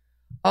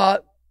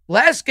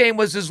 Last game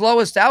was his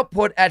lowest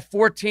output at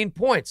 14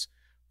 points.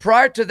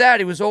 Prior to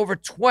that, he was over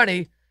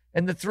 20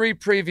 in the 3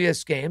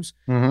 previous games.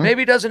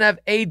 Maybe he doesn't have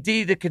AD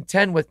to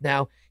contend with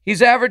now.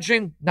 He's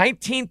averaging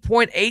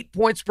 19.8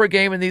 points per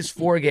game in these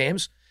 4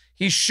 games.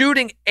 He's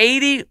shooting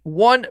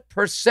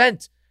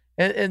 81%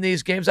 in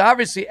these games.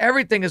 Obviously,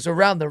 everything is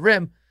around the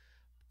rim.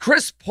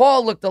 Chris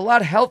Paul looked a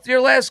lot healthier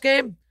last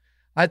game.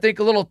 I think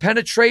a little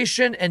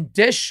penetration and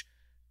dish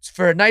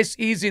for nice,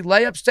 easy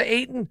layups to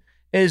Ayton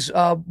is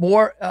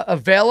more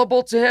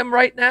available to him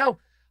right now.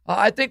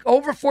 I think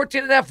over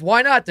 14.5,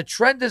 why not? The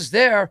trend is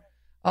there.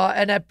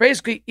 And at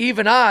basically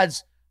even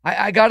odds,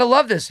 I gotta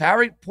love this.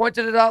 Harry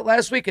pointed it out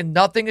last week, and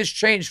nothing has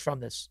changed from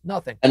this.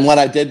 Nothing. And when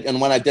I did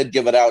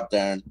give it out,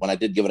 Darren, when I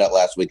did give it out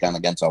last week on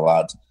Against All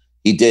Odds,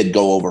 he did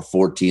go over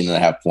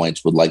 14.5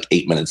 points with like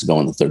 8 minutes to go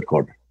in the third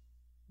quarter.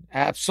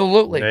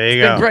 Absolutely. There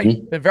you It's go. been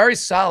great. Been very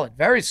solid.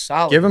 Very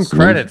solid. Give him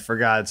credit, for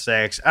God's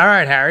sakes. All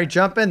right, Harry,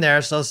 jump in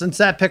there. So since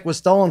that pick was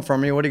stolen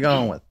from you, what are you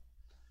going with?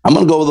 I'm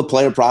going to go with a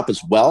player prop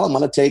as well. I'm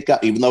going to take,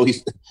 even though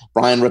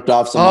Brian ripped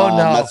off some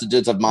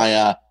messages of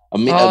my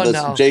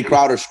Jay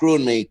Crowder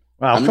screwing me.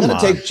 Well, I'm going to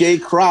take Jay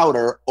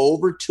Crowder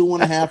over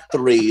 2.5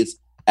 threes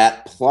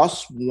at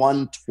plus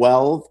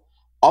 112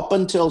 up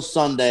until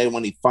Sunday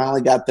when he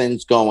finally got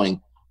things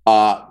going.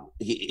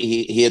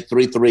 He had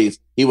 3 threes.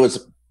 He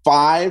was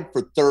 5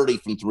 for 30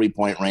 from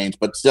 3-point range,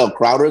 but still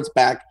Crowder is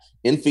back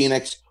in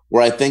Phoenix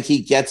where I think he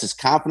gets his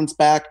confidence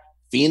back.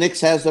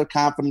 Phoenix has their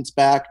confidence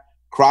back.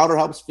 Crowder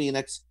helps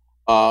Phoenix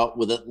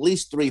with at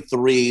least 3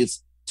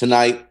 threes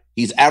tonight.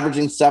 He's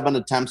averaging 7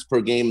 attempts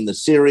per game in the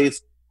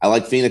series. I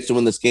like Phoenix to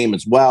win this game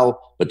as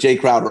well, but Jay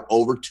Crowder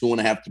over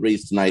 2.5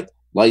 threes tonight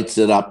lights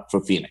it up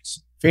for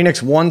Phoenix.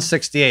 Phoenix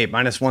 168,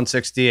 minus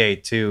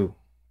 168 to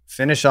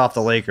finish off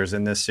the Lakers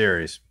in this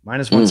series.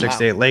 Minus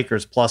 168,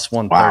 Lakers plus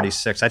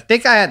 136. Wow. I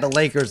think I had the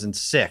Lakers in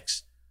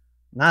 6.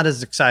 Not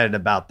as excited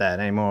about that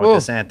anymore with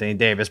this Anthony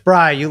Davis.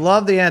 Brian, you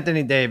love the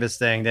Anthony Davis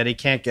thing that he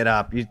can't get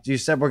up. You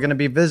said we're going to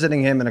be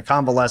visiting him in a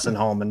convalescent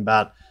home in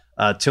about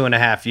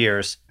 2.5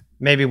 years.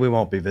 Maybe we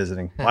won't be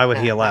visiting. Why would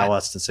he allow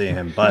us to see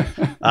him? But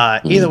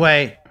either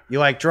way, you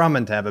like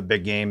Drummond to have a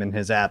big game in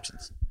his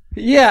absence.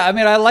 Yeah, I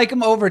mean, I like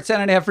him over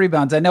 10.5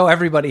 rebounds. I know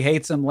everybody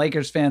hates him.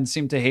 Lakers fans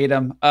seem to hate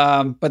him.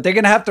 But they're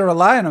going to have to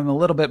rely on him a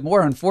little bit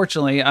more,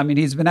 unfortunately. I mean,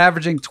 he's been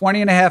averaging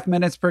 20.5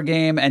 minutes per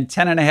game and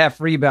 10.5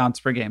 rebounds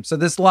per game. So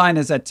this line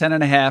is at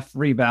 10.5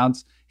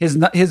 rebounds.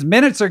 His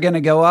minutes are going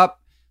to go up.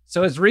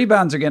 So his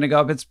rebounds are going to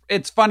go up.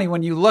 It's funny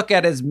when you look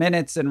at his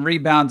minutes and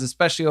rebounds,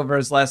 especially over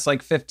his last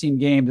 15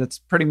 games, it's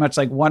pretty much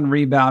like 1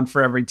 rebound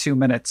for every 2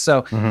 minutes.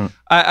 So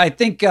I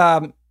think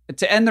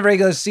to end the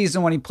regular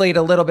season when he played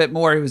a little bit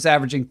more, he was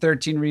averaging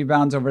 13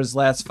 rebounds over his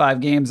last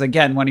 5 games.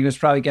 Again, when he was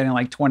probably getting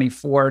like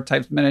 24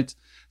 type minutes.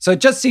 So it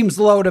just seems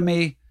low to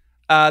me,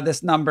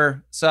 this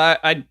number. So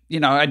I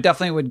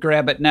definitely would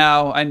grab it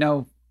now. I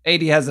know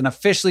AD hasn't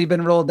officially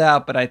been ruled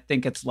out, but I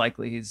think it's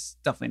likely he's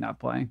definitely not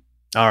playing.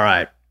 All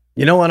right.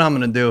 You know what I'm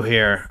going to do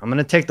here? I'm going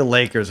to take the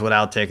Lakers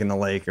without taking the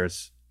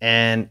Lakers.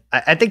 And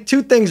I think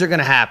 2 things are going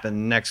to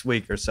happen next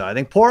week or so. I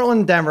think Portland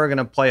and Denver are going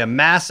to play a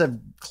massive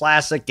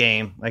classic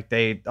game like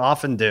they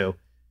often do.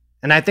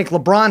 And I think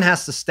LeBron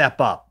has to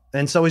step up.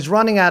 And so he's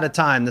running out of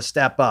time to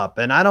step up.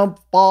 And I don't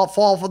fall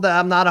for that.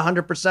 I'm not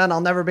 100%. I'll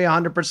never be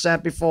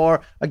 100%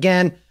 before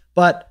again.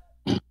 But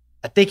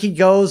I think he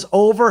goes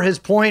over his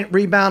point,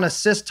 rebound,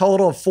 assist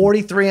total of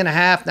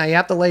 43.5. Now you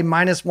have to lay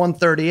minus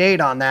 138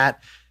 on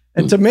that.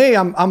 And to me,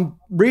 I'm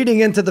reading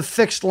into the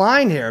fixed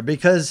line here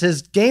because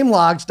his game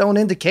logs don't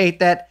indicate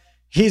that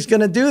he's going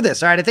to do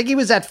this. All right. I think he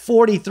was at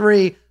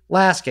 43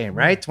 last game,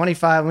 right?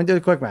 25. Let me do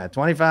the quick math.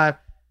 25.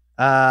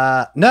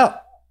 No,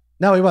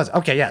 he wasn't.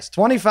 Okay. Yes.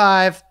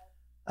 25,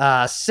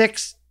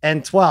 6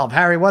 and 12.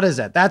 Harry, what is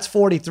that? That's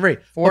 43.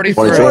 43.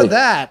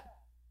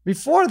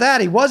 Before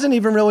that, he wasn't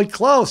even really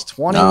close.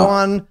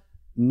 21,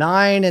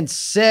 9 and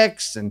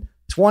 6 and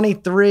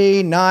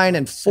 23, 9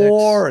 and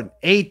 4 and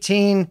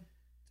 18,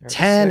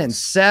 10 and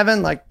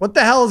 7. Like, what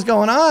the hell is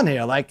going on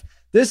here? Like,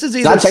 this is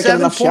either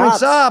 7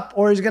 points up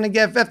or he's going to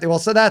get 50. Well,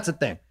 so that's the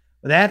thing.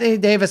 With Anthony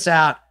Davis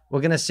out, we're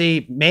going to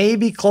see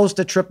maybe close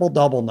to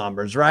triple-double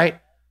numbers,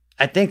 right?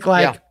 I think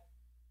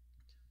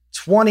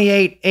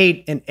 28,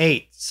 8, and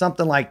 8,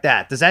 something like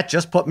that. Does that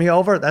just put me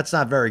over? That's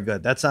not very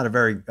good. That's not a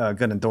very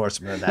good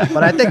endorsement of that.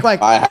 But I think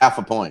by half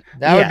a point.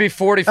 That would be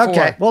 44.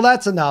 Okay, well,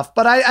 that's enough.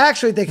 But I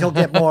actually think he'll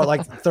get more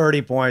like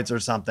 30 points or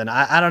something.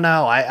 I don't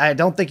know. I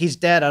don't think he's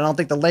dead. I don't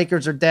think the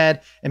Lakers are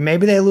dead. And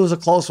maybe they lose a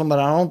close one, but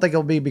I don't think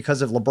it'll be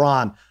because of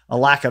LeBron, a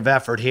lack of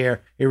effort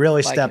here. He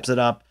really steps it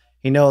up.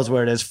 He knows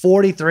where it is.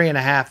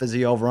 43.5 is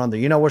the over-under.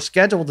 You know, we're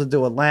scheduled to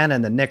do Atlanta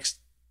and the Knicks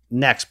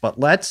next, but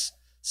let's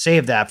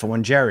save that for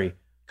when Jerry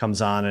comes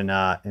on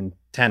in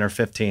 10 or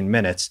 15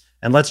 minutes.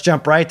 And let's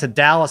jump right to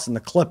Dallas and the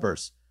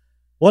Clippers.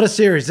 What a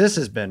series this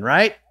has been,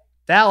 right?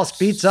 Dallas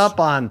beats up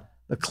on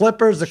the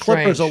Clippers. The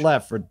Clippers are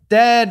left for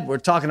dead. We're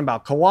talking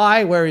about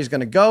Kawhi, where he's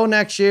going to go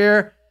next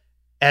year.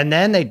 And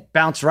then they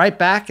bounce right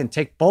back and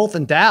take both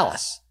in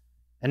Dallas.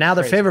 And now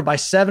they're favored by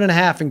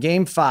 7.5 in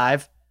game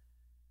 5.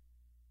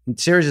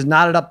 The series is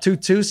knotted up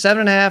 2-2,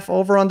 7.5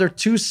 over under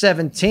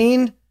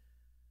 217.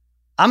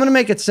 I'm going to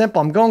make it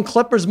simple. I'm going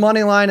Clippers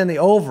money line in the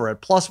over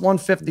at plus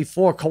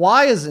 154.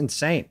 Kawhi is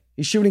insane.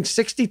 He's shooting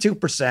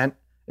 62%.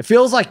 It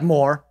feels like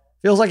more.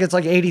 Feels like it's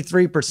like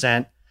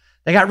 83%.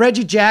 They got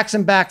Reggie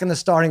Jackson back in the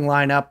starting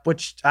lineup,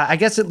 which I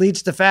guess it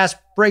leads to fast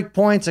break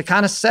points. It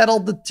kind of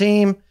settled the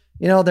team.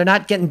 You know, they're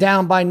not getting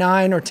down by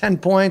 9 or 10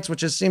 points,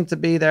 which has seemed to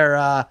be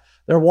their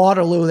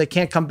Waterloo. They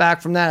can't come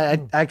back from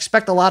that. I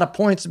expect a lot of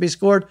points to be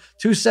scored.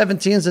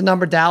 217 is the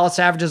number. Dallas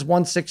averages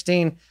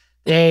 116.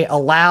 They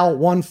allow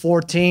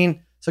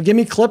 114. So give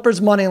me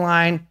Clippers money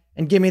line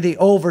and give me the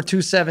over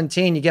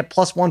 217. You get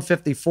plus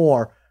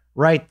 154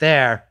 right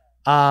there.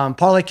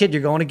 Parlay Kid,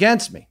 you're going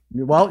against me.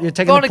 Well, you're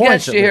taking going the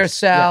points against you here,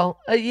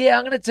 Sal. Yeah,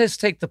 I'm going to just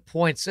take the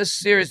points. This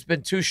series has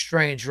been too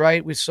strange,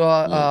 right? We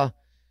saw,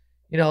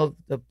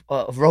 the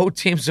road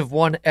teams have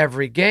won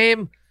every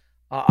game.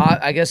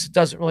 I guess it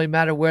doesn't really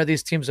matter where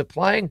these teams are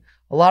playing.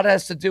 A lot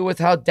has to do with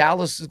how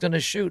Dallas is going to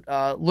shoot.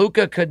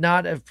 Luka could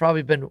not have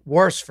probably been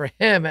worse for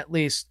him, at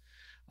least.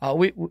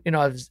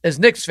 As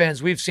Knicks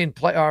fans, we've seen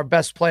our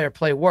best player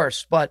play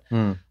worse. But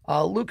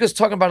Luka's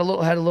talking about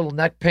had a little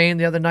neck pain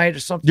the other night or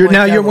something.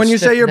 When you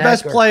say your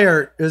best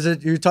player, is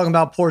it you're talking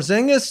about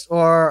Porzingis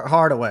or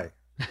Hardaway?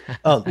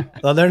 Oh,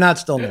 they're not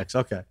still Knicks.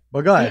 Okay,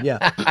 well, go ahead.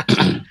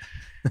 Yeah.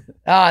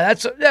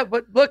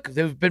 But look,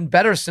 they've been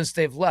better since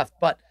they've left.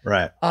 But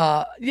right,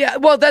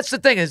 well, that's the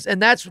thing and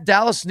that's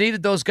Dallas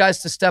needed those guys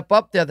to step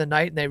up the other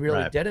night, and they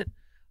really didn't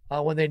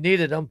when they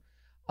needed them.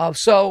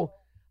 So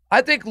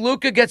I think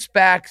Luka gets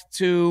back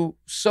to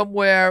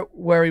somewhere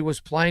where he was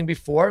playing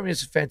before. I mean,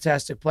 he's a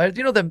fantastic player.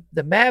 You know, the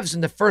Mavs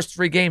in the first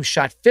 3 games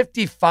shot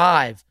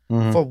 55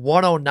 for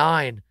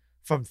 109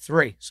 from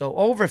 3, so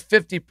over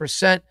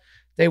 50%.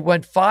 They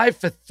went 5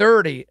 for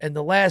 30 in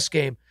the last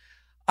game.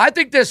 I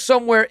think there's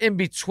somewhere in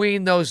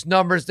between those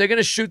numbers. They're going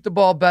to shoot the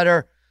ball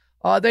better.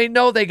 They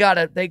know they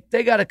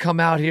gotta come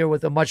out here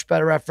with a much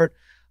better effort.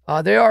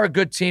 They are a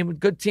good team.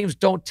 Good teams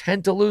don't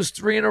tend to lose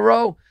 3 in a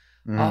row.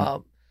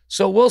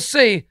 So we'll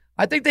see.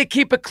 I think they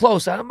keep it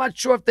close. I'm not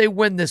sure if they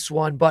win this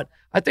one, but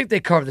I think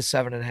they cover the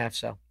 7.5.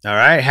 So all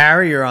right,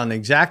 Harry, you're on the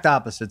exact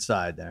opposite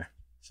side there.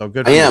 So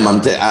good. I am. I'm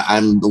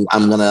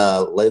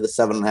gonna lay the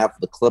 7.5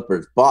 for the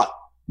Clippers, but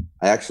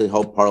I actually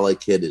hope Parlay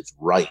Kid is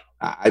right.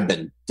 I've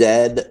been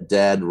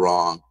dead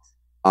wrong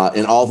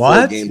in all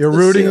 4 games. You're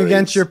rooting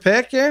against your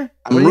pick here?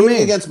 I'm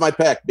rooting against my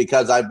pick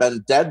because I've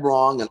been dead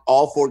wrong in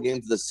all 4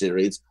 games of the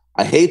series.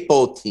 I hate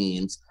both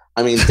teams.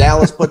 I mean,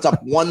 Dallas puts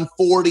up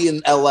 140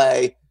 in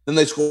LA, then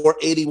they score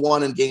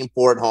 81 in game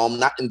 4 at home.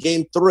 Not in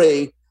game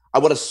 3. I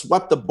would have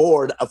swept the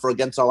board for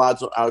Against All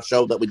Odds, our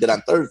show that we did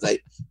on Thursday.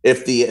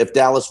 If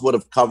Dallas would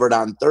have covered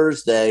on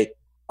Thursday,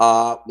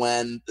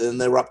 when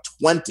they were up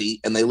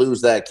 20 and they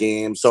lose that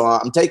game. So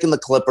I'm taking the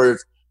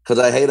Clippers because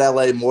I hate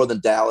LA more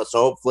than Dallas. So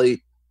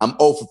hopefully I'm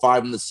 0 for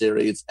 5 in the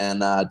series and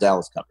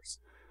Dallas covers.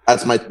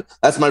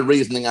 That's my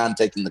reasoning on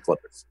taking the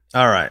Clippers.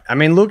 All right. I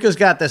mean, Luka's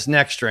got this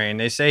neck strain.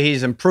 They say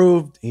he's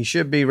improved. He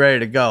should be ready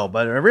to go.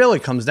 But it really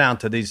comes down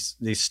to these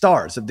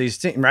stars of these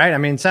teams, right? I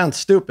mean, it sounds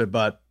stupid,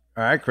 but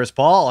all right, Chris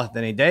Paul,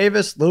 Anthony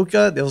Davis,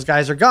 Luka, those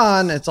guys are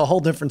gone. It's a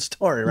whole different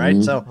story,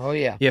 right? So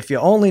if you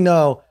only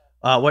know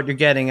what you're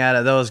getting out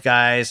of those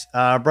guys,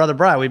 Brother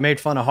Brian, we made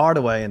fun of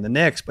Hardaway in the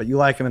Knicks, but you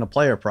like him in a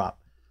player prop.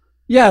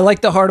 Yeah, I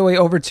like the Hardaway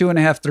over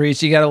 2.5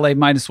 threes. You got to lay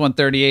minus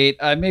 138.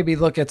 Maybe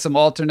look at some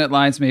alternate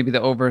lines, maybe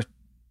the over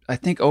I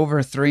think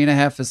over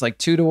 3.5 is like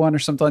 2-1 or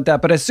something like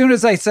that. But as soon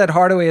as I said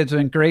Hardaway has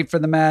been great for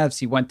the Mavs,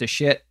 he went to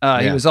shit.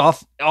 He was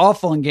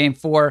awful in game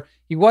 4.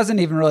 He wasn't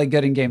even really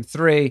good in game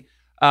 3.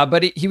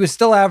 But he was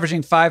still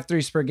averaging 5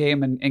 threes per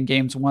game in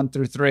games 1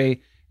 through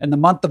 3. In the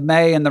month of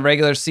May in the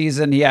regular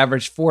season, he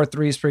averaged 4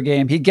 threes per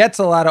game. He gets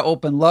a lot of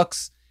open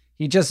looks.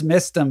 He just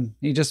missed them.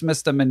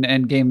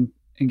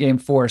 In game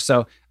 4.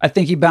 So I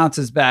think he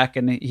bounces back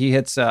and he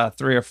hits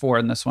 3 or 4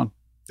 in this one.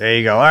 There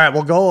you go. All right,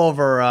 we'll go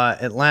over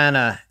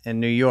Atlanta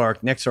and New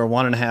York. Knicks are a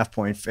 1.5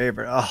 point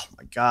favorite. Oh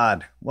my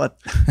God, what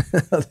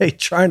are they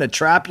trying to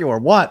trap you or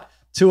what?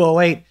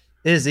 208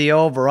 is the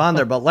over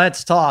under. But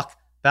let's talk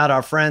about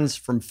our friends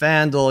from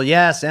FanDuel.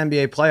 Yes,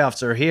 NBA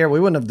playoffs are here. We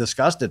wouldn't have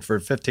discussed it for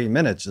 15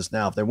 minutes just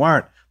now if they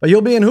weren't. But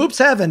you'll be in hoops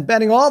heaven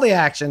betting all the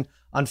action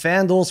on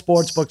FanDuel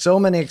Sportsbook. So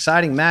many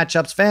exciting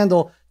matchups.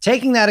 FanDuel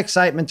taking that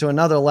excitement to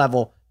another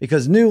level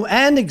because new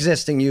and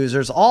existing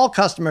users, all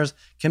customers,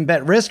 can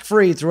bet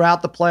risk-free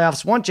throughout the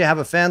playoffs. Once you have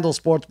a FanDuel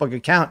Sportsbook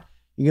account,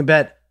 you can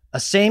bet a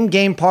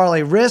same-game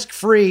parlay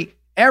risk-free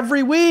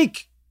every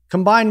week.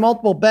 Combine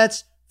multiple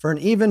bets for an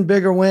even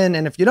bigger win.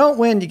 And if you don't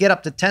win, you get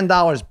up to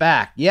 $10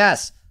 back.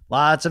 Yes,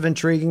 lots of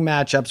intriguing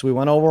matchups. We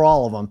went over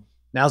all of them.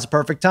 Now's the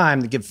perfect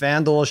time to give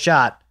FanDuel a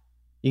shot.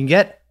 You can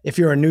get, if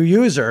you're a new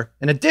user,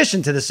 in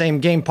addition to the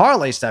same game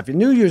parlay stuff, your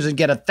new users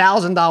get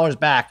 $1,000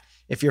 back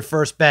if your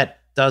first bet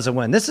doesn't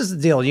win. This is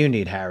the deal you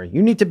need, Harry.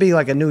 You need to be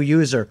like a new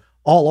user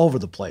all over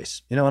the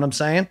place. You know what I'm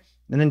saying?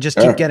 And then just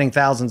keep getting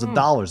thousands of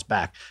dollars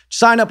back.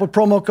 Sign up with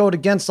promo code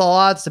Against All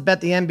Odds to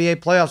bet the NBA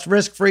playoffs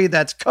risk-free.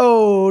 That's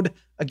code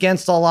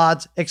Against All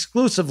Odds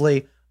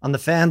exclusively on the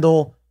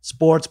FanDuel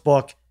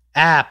Sportsbook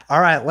app.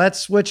 All right,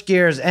 let's switch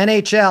gears.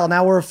 NHL.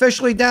 Now we're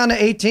officially down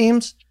to 8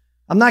 teams.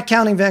 I'm not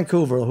counting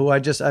Vancouver, who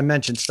I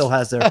mentioned still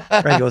has their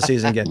regular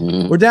season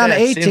game. We're down to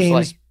 8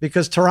 teams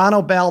because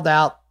Toronto bailed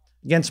out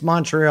against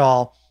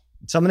Montreal.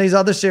 Some of these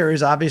other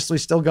series obviously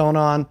still going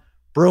on.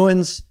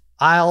 Bruins,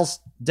 Isles,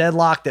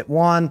 deadlocked at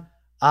 1.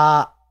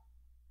 I'm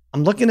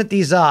looking at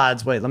these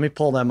odds. Wait, let me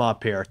pull them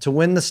up here. To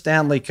win the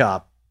Stanley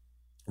Cup,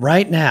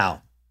 right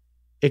now,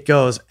 it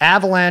goes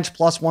Avalanche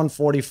plus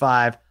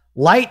 145,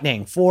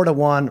 Lightning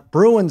 4-1,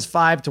 Bruins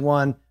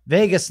 5-1,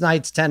 Vegas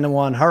Knights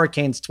 10-1,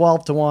 Hurricanes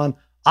 12-1,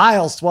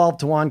 Isles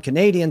 12-1,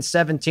 Canadiens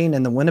 17,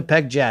 and the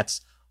Winnipeg Jets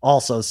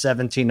also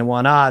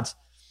 17-1 odds.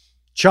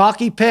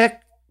 Chalky pick,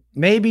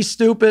 maybe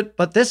stupid,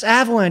 but this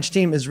Avalanche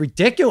team is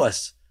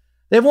ridiculous.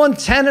 They've won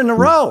 10 in a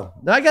row.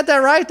 Did I get that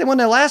right? They won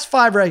their last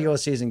 5 regular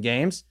season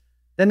games.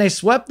 Then they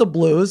swept the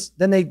Blues.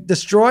 Then they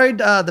destroyed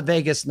the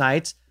Vegas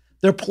Knights.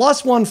 They're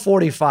plus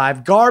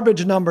 145,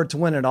 garbage number to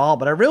win it all,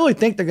 but I really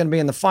think they're going to be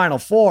in the Final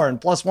Four, and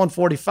plus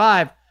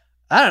 145,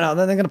 I don't know,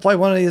 then they're going to play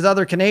one of these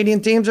other Canadian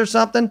teams or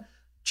something.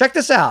 Check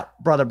this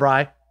out, Brother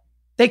Bry.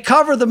 They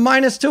cover the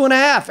minus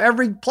 2.5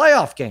 every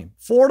playoff game.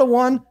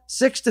 4-1,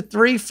 6-3,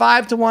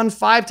 5-1,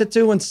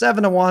 5-2, and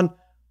 7-1.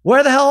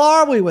 Where the hell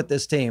are we with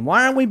this team?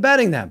 Why aren't we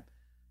betting them?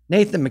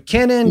 Nathan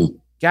McKinnon,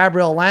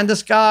 Gabriel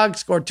Landeskog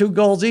scored 2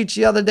 goals each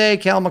the other day.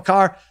 Cale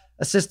Makar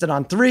assisted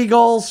on 3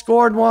 goals,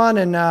 scored 1,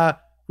 and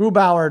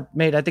Grubauer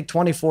made, I think,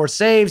 24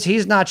 saves.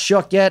 He's not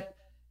shook yet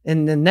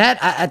in the net.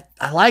 I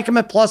like him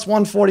at plus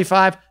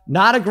 145.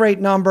 Not a great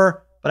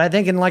number, but I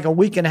think in like a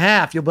week and a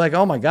half, you'll be like,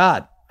 oh my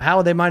God, how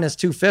are they minus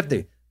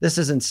 250? This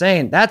is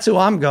insane. That's who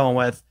I'm going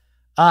with.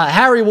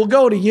 Harry, we'll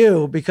go to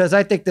you because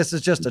I think this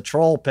is just a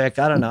troll pick.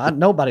 I don't know.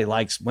 Nobody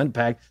likes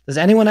Winnipeg. Does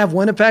anyone have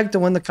Winnipeg to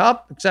win the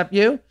cup except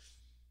you?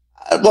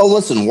 Well,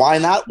 listen, why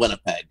not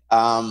Winnipeg?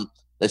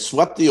 They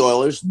swept the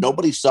Oilers.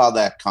 Nobody saw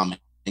that coming.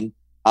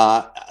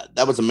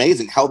 That was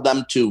amazing. Held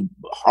them to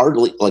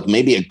hardly, like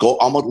maybe a goal,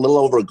 almost a little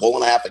over a goal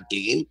and a half a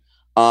game.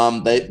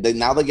 They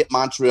now they get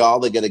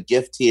Montreal. They get a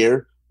gift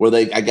here where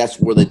they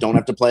don't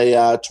have to play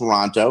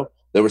Toronto.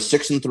 They were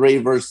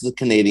 6-3 versus the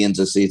Canadiens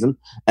this season.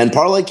 And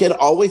Parlay Kid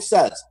always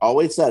says,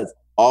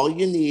 all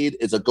you need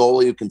is a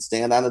goalie who can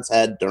stand on its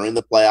head during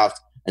the playoffs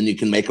and you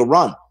can make a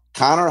run.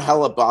 Connor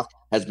Hellebuck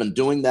has been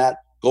doing that.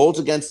 Goals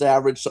against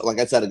average, like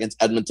I said,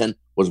 against Edmonton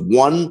was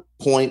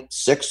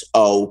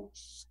 1.60.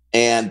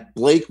 And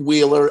Blake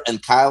Wheeler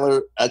and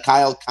Kyle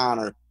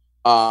Connor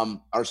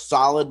are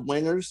solid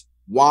wingers.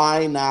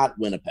 Why not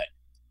Winnipeg?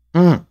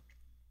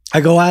 I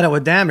go at it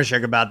with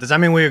Damashek about this. I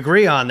mean, we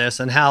agree on this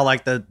and how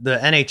like the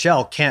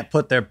NHL can't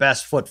put their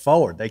best foot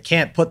forward. They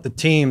can't put the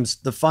teams,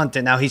 the fun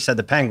thing. Now he said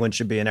the Penguins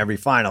should be in every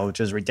final, which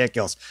is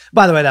ridiculous.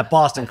 By the way, that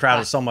Boston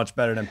crowd is so much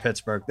better than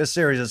Pittsburgh. This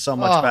series is so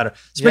much better.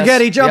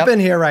 Spaghetti, jump in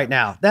here right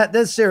now.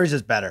 This series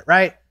is better,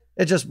 right?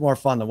 It's just more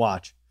fun to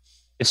watch.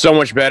 It's so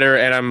much better,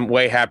 and I'm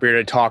way happier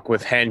to talk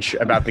with Hench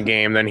about the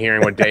game than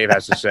hearing what Dave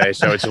has to say.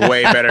 So it's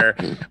way better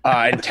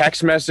in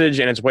text message,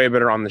 and it's way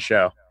better on the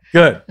show.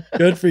 Good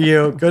for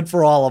you. Good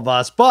for all of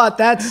us. But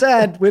that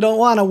said, we don't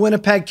want a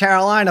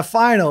Winnipeg-Carolina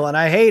final, and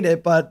I hate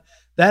it, but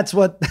that's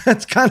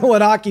kind of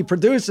what hockey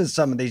produces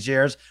some of these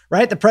years,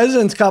 right? The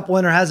President's Cup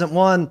winner hasn't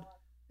won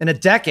in a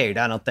decade,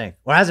 I don't think.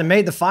 Or hasn't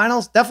made the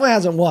finals. Definitely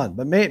hasn't won,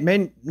 but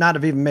may not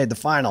have even made the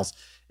finals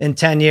in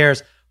 10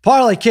 years.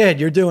 Parlay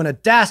Kid, you're doing a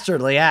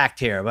dastardly act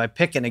here by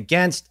picking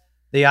against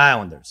the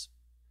Islanders.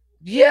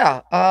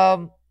 Yeah,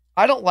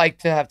 I don't like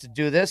to have to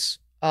do this,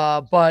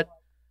 but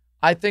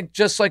I think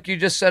just like you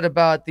just said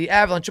about the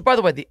Avalanche. By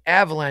the way, the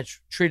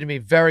Avalanche treated me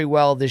very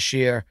well this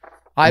year.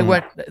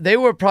 They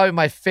were probably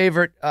my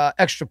favorite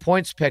extra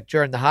points pick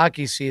during the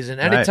hockey season.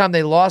 Anytime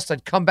they lost,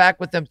 I'd come back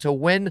with them to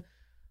win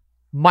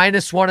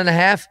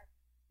 -1.5.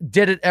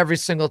 Did it every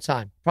single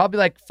time. Probably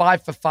like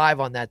 5 for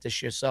 5 on that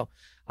this year. So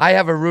I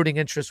have a rooting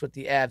interest with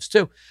the Avs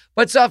too.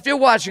 But if you're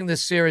watching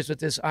this series with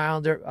this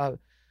Islander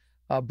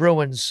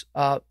Bruins,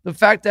 the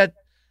fact that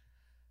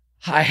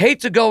I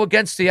hate to go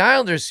against the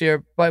Islanders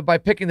here by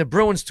picking the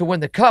Bruins to win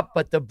the cup,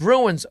 but the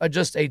Bruins are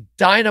just a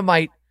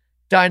dynamite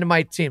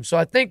team. So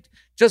I think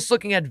just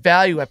looking at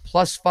value at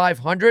plus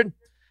 500,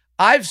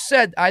 I've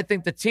said I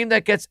think the team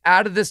that gets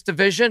out of this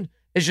division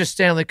is your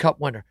Stanley Cup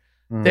winner.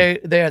 They're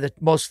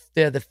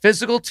the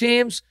physical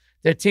teams.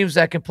 They're teams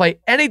that can play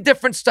any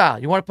different style.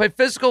 You want to play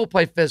physical, we'll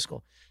play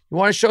physical. You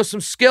want to show some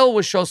skill,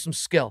 we'll show some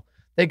skill.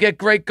 They get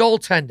great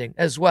goaltending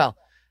as well.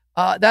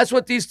 That's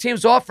what these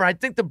teams offer. I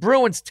think the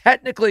Bruins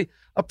technically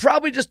are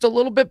probably just a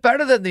little bit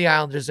better than the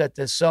Islanders at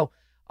this. So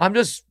I'm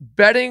just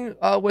betting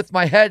with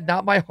my head,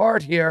 not my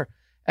heart here.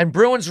 And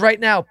Bruins right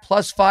now,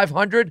 plus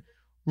 500,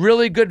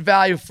 really good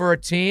value for a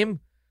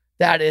team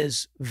that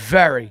is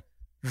very,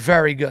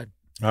 very good.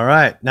 All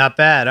right. Not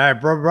bad. All right,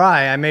 Bri,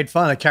 I made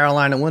fun of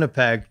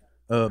Carolina-Winnipeg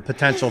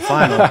potential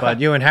final, but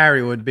you and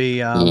Harry would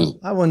be,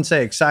 I wouldn't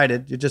say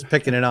excited. You're just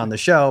picking it on the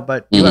show,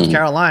 but you have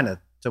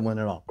Carolina to win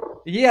it all.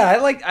 Yeah,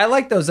 I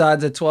like those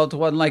odds at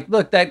 12-1. Like,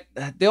 look, that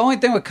the only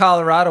thing with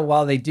Colorado,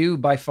 while they do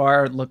by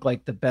far look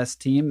like the best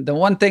team, the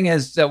one thing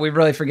is that we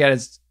really forget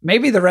is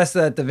maybe the rest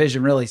of that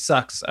division really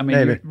sucks. I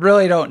mean, you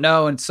really don't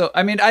know. And so,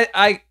 I mean,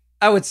 I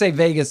would say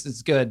Vegas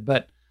is good,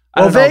 but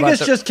well,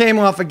 Vegas just came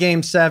off of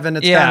Game 7.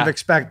 It's kind of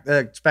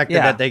expected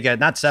that they get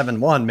not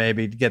 7-1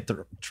 maybe to get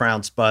the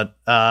trounce, but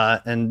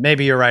and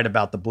maybe you're right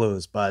about the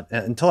Blues, but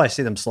until I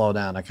see them slow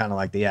down, I kind of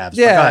like the Avs.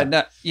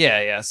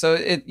 Yeah. So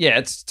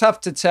it's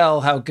tough to tell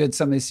how good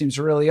some of these teams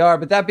really are.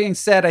 But that being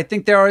said, I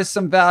think there is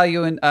some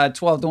value in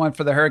 12-1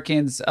 for the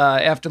Hurricanes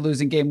after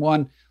losing Game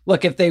 1.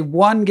 Look, if they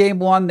won Game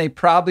 1, they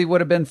probably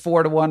would have been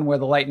 4-1 where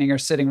the Lightning are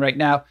sitting right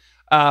now.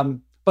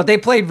 But they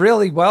played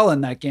really well in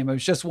that game. It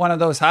was just one of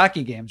those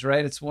hockey games,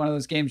 right? It's one of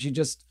those games you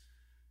just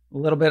a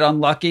little bit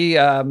unlucky.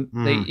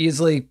 They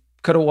easily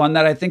could have won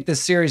that. I think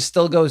this series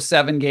still goes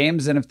 7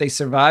 games, and if they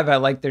survive, I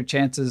like their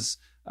chances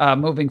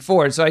moving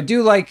forward. So I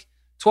do like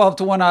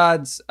 12-1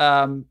 odds.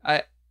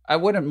 I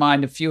wouldn't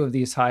mind a few of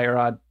these higher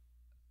odd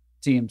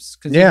teams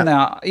because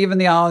even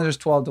the Islanders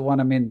 12-1.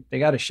 I mean, they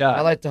got a shot.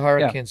 I like the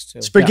Hurricanes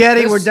too.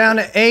 Spaghetti, we're down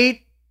to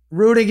 8.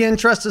 Rooting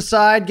interest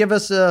aside, give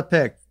us a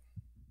pick.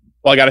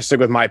 Well, I got to stick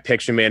with my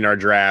picks we made in our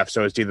draft,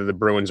 so it's either the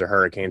Bruins or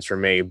Hurricanes for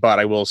me. But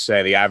I will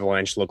say the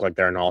Avalanche look like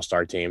they're an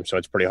all-star team, so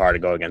it's pretty hard to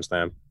go against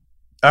them.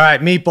 All right,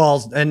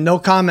 Meatballs, and no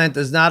comment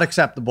is not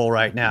acceptable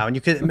right now. And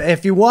you could,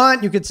 if you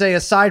want, you could say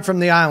aside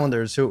from the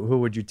Islanders, who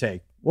would you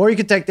take? Or you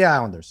could take the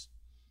Islanders.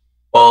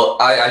 Well,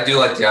 I do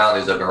like the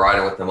Islanders. I've been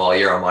riding with them all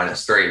year on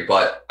 -3,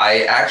 but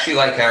I actually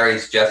like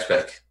Harry's Jets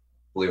pick,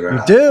 believe it or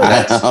not.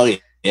 Dude,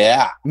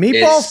 yeah.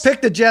 Meatballs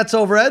picked the Jets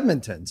over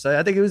Edmonton, so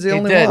I think he was the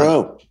only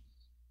one.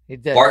 He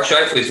did. Mark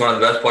Scheifele's one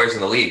of the best players in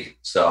the league.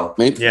 So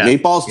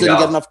Meatballs didn't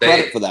get enough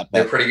credit for that.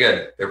 They're pretty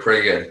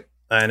good.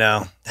 I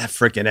know. That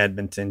freaking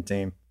Edmonton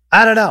team.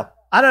 I don't know.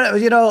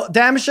 You know,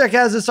 Damashek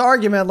has this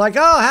argument like,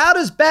 oh, how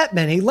does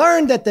Bettman? He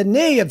learned at the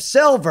knee of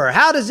Silver.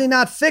 How does he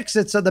not fix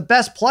it so the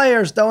best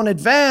players don't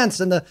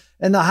advance in the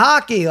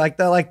hockey like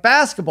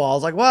basketball? I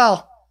was like,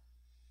 well,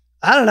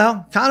 I don't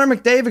know. Connor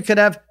McDavid could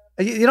have.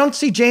 You don't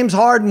see James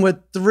Harden with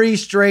 3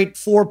 straight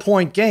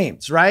 4-point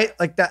games, right?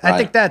 Like that. Right. I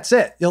think that's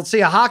it. You'll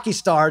see a hockey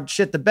star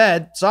shit the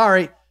bed.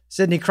 Sorry,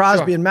 Sidney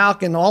Crosby and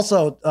Malkin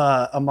also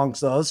amongst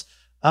those.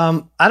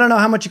 I don't know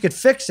how much you could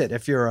fix it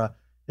if you're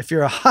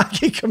a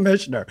hockey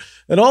commissioner.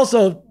 And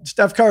also,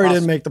 Steph Curry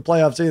didn't make the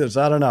playoffs either,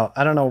 so I don't know.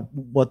 I don't know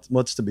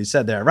what's to be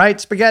said there, right?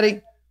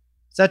 Spaghetti?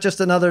 Is that just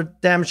another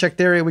Damashek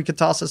theory we could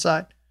toss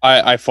aside?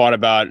 I fought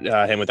about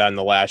him with that in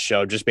the last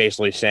show, just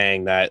basically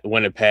saying that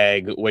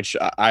Winnipeg, which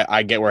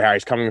I get where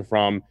Harry's coming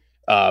from,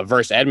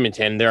 versus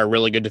Edmonton, they're a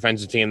really good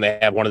defensive team. They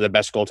have one of the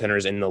best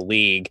goaltenders in the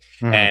league.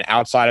 Mm-hmm. And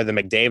outside of the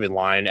McDavid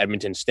line,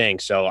 Edmonton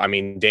stinks. So, I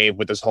mean, Dave,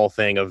 with this whole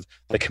thing of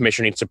the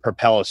commissioner needs to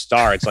propel a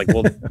star, it's like,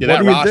 well,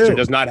 that roster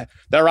does not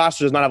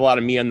have a lot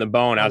of meat on the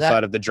bone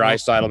outside of the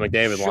Draisaitl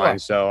McDavid line.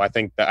 So I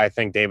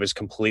think Dave is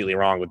completely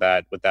wrong with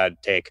that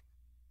take.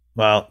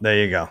 Well, there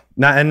you go.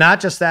 Not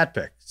just that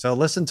pick. So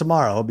listen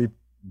tomorrow. He'll be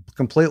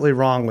completely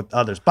wrong with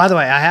others. By the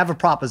way, I have a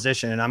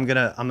proposition, and I'm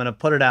gonna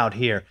put it out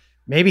here.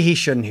 Maybe he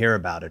shouldn't hear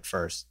about it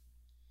first.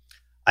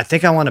 I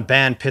think I want to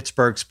ban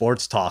Pittsburgh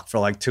sports talk for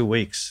like 2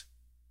 weeks.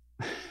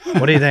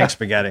 What do you think,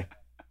 Spaghetti?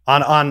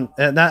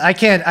 I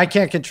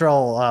can't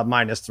control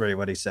 -3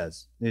 what he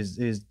says.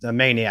 He's a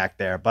maniac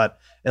there, but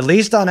at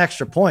least on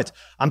extra points,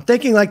 I'm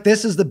thinking like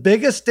this is the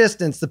biggest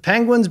distance. The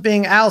Penguins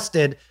being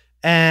ousted,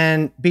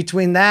 and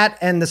between that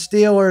and the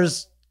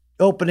Steelers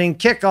opening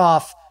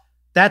kickoff,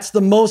 That's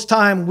the most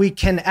time we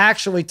can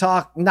actually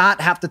not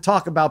have to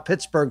talk about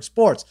Pittsburgh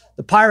sports.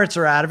 The Pirates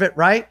are out of it,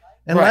 right?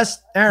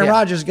 Unless Aaron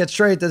Rodgers gets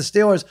traded to the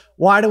Steelers,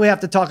 why do we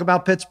have to talk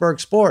about Pittsburgh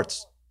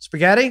sports?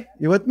 Spaghetti,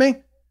 you with me?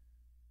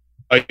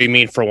 Oh, you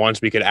mean for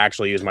once we could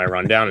actually use my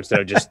rundown instead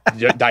of just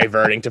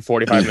diverting to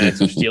 45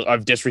 minutes of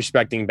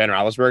disrespecting Ben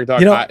Roethlisberger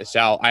talk?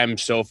 Sal, I am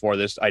so for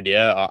this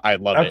idea. I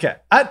love it. Okay.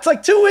 It's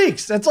like 2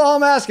 weeks. That's all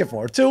I'm asking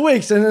for. 2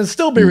 weeks. And it'll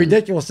still be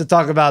ridiculous to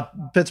talk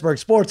about Pittsburgh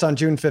sports on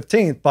June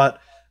 15th. But,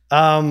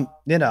 I'm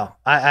going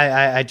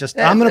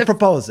to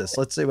propose this.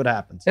 Let's see what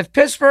happens. If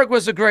Pittsburgh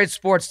was a great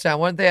sports town,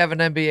 wouldn't they have an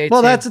NBA team?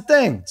 Well, that's the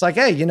thing. It's like,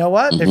 hey, you know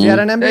what? If you had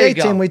an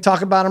NBA team, we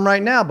talk about them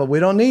right now, but we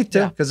don't need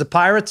to because the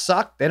Pirates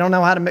suck. They don't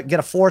know how to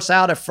get a force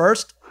out at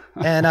first.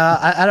 And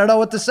I don't know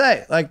what to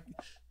say. Like,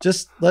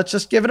 let's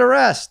just give it a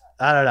rest.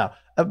 I don't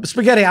know.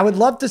 Spaghetti, I would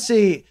love to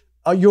see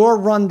your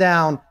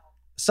rundown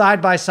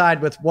side by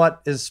side with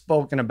what is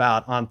spoken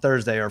about on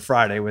Thursday or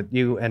Friday with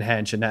you and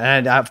Hench.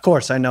 And of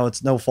course, I know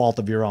it's no fault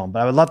of your own,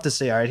 but I would love to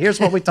see, all right, here's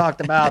what we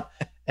talked about.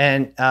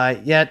 And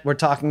yet we're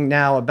talking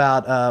now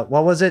about,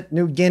 what was it?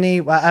 New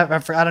Guinea? I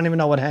don't even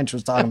know what Hench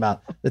was talking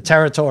about. The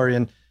territory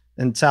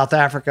in South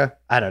Africa.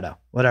 I don't know.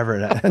 Whatever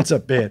it ends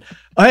up being.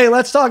 Hey,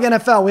 let's talk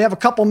NFL. We have a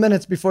couple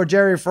minutes before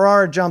Jerry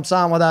Ferrara jumps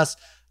on with us.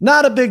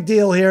 Not a big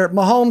deal here.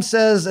 Mahomes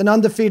says an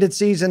undefeated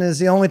season is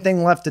the only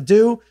thing left to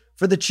do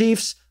for the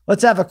Chiefs.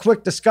 Let's have a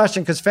quick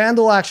discussion because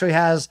FanDuel actually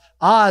has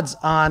odds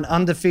on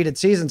undefeated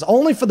seasons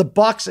only for the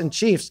Bucs and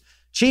Chiefs.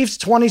 Chiefs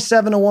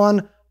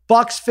 27-1,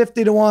 Bucs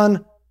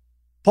 50-1.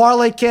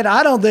 Parlay Kid,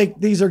 I don't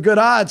think these are good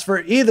odds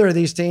for either of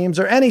these teams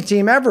or any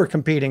team ever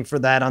competing for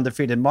that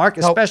undefeated mark,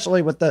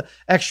 especially with the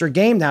extra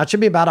game now. It should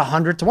be about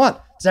 100-1.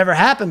 It's never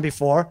happened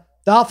before.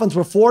 Dolphins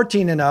were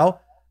 14-0.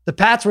 The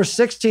Pats were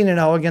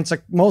 16-0 against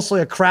mostly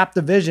a crap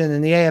division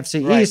in the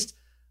AFC East.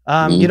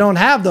 You don't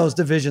have those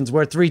divisions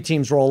where 3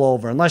 teams roll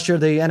over unless you're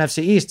the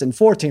NFC East and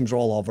 4 teams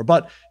roll over.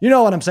 But you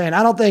know what I'm saying.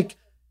 I don't think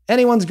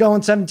anyone's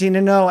going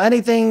 17-0.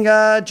 Anything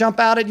jump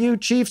out at you,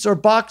 Chiefs or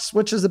Bucs?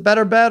 Which is the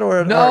better bet?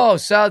 No,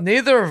 Sal,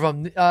 neither of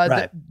them.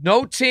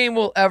 No team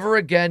will ever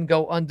again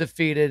go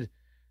undefeated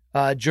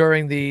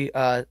during the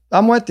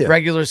I'm with you.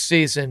 regular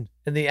season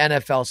in the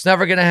NFL. It's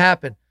never going to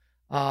happen.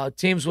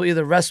 Teams will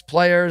either rest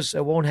players.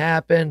 It won't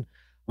happen.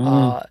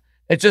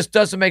 It just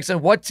doesn't make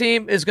sense. What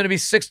team is going to be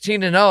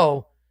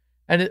 16-0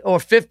 or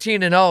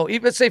 15-0,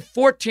 even let's say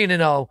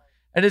 14-0,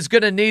 and is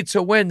going to need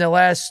to win the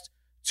last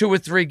 2 or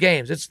 3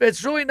 games?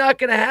 It's really not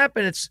going to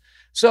happen. It's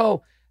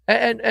so,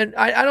 and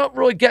I don't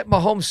really get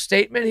Mahomes'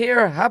 statement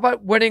here. How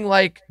about winning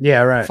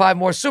 5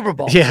 more Super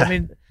Bowls? Yeah. I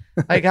mean,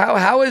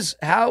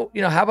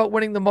 how about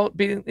winning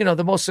being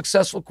the most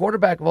successful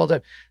quarterback of all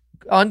time?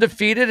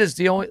 Undefeated is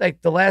the only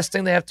the last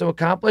thing they have to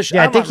accomplish.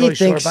 Yeah, I think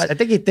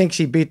he thinks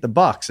he beat the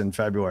Bucs in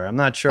February. I'm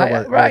not sure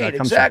where that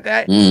comes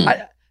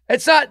from.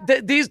 It's not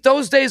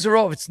those days are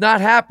over. It's not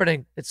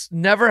happening. It's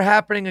never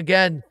happening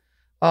again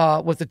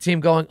with the team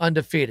going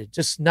undefeated.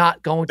 Just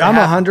not going to happen.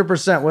 I'm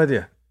 100% with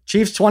you.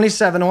 Chiefs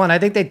 27-1. I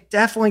think they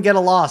definitely get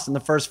a loss in the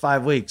first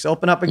 5 weeks.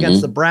 Open up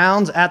against the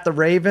Browns, at the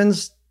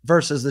Ravens,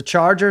 versus the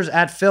Chargers,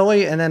 at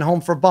Philly, and then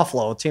home for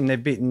Buffalo, a team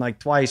they've beaten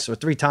twice or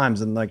 3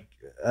 times in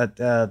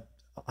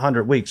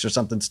 100 weeks or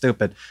something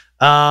stupid.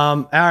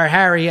 All right,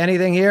 Harry,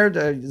 anything here?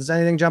 Does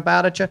anything jump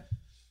out at you?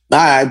 No,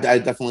 I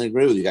definitely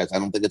agree with you guys. I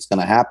don't think it's going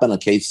to happen. A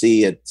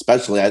KC,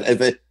 especially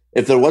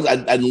if there was,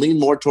 I'd lean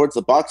more towards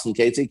the Bucs and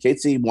KC.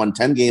 KC won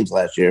 10 games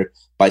last year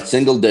by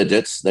single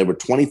digits. They were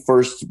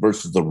 21st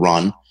versus the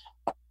run.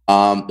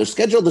 Their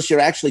schedule this year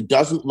actually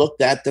doesn't look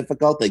that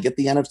difficult. They get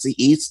the NFC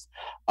East.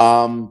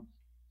 But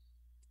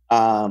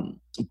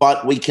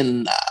we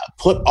can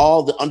put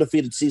all the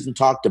undefeated season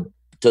talk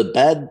to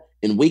bed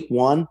in week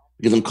 1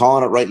 because I'm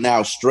calling it right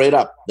now, straight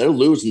up. They're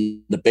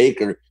losing the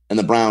Baker and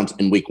the Browns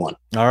in week 1.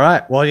 All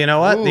right. Well, you know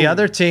what? The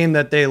other team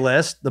that they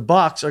list, the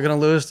Bucs, are going to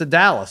lose to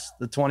Dallas,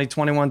 the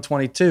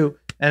 2021-22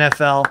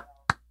 NFL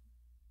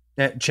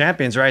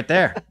champions right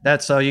there.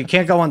 That's so you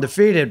can't go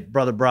undefeated,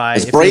 Brother Bry.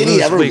 Has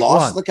Brady ever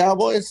lost to the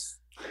Cowboys?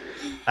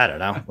 I don't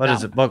know. What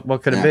is it?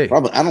 What could it be?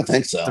 Probably. I don't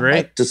think so.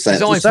 3? Just saying.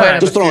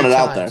 Just throwing it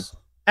out there.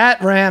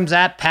 At Rams,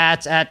 at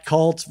Pats, at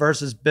Colts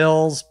versus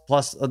Bills,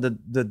 plus the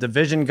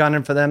division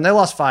gunning for them. They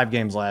lost 5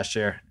 games last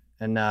year,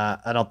 and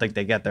I don't think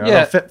they get there.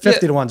 Yeah,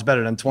 50-1 is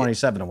better than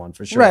 27-1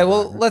 for sure. Right.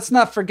 Well, let's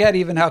not forget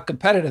even how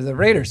competitive the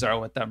Raiders are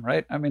with them,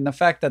 right? I mean, the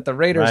fact that the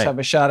Raiders have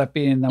a shot at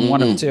being them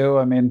 1 of 2.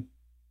 I mean,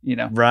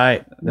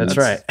 Right. That's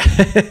right.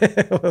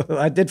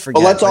 I did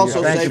forget. Well, let's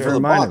also say for the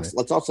Bucs.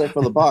 Let's also say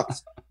for the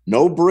Bucs,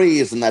 no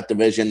Breeze in that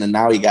division, and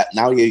now you get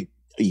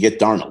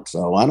Darnold.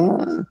 So I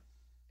don't know.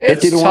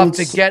 It's tough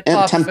to get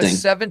off of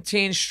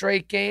 17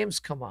 straight games.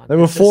 Come on. They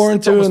were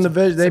 4-2 in the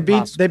division.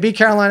 They beat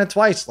Carolina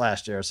twice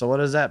last year. So what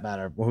does that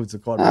matter? Who's the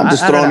quarterback? I'm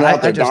just throwing it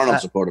out there.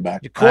 Darnold's the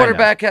quarterback. Your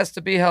quarterback has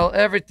to be held.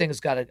 Everything's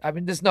got it. I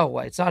mean, there's no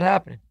way. It's not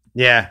happening.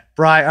 Yeah.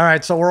 Right. All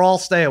right. So we're all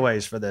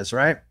stayaways for this,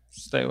 right?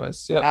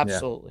 Stayaways. Yep.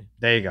 Absolutely. Yeah.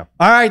 There you go.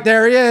 All right.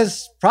 There he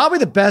is. Probably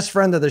the best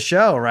friend of the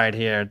show right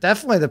here.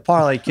 Definitely the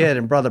Parlay Kid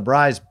and Brother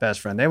Bry's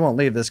best friend. They won't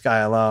leave this guy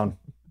alone.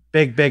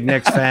 Big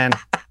Knicks fan.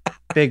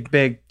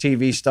 big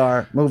TV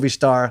star, movie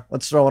star.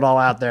 Let's throw it all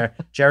out there.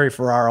 Jerry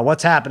Ferrara,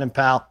 what's happening,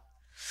 pal?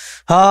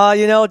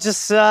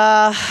 Just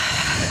trying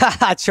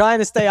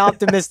to stay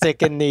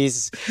optimistic in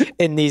these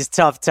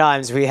tough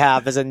times we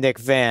have as a Knick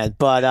fan.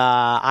 But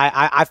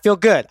I feel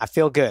good. I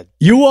feel good.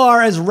 You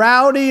are as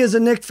rowdy as a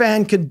Knick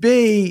fan could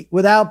be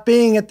without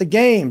being at the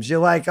games. You're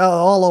like, oh,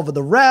 all over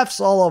the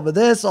refs, all over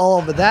this, all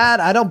over that.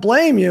 I don't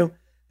blame you.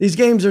 These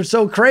games are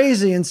so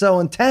crazy and so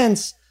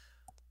intense.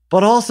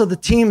 But also the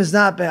team is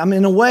not bad. I mean,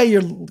 in a way,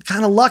 you're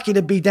kind of lucky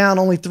to be down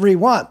only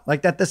 3-1.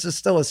 Like that, this is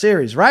still a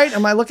series, right?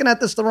 Am I looking at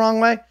this the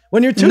wrong way?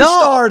 When your two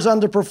stars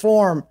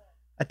underperform,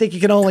 I think you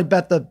can only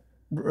blame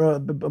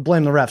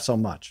the ref so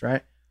much,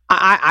 right?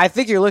 I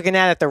think you're looking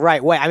at it the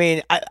right way. I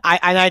mean,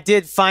 I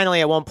did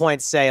finally at one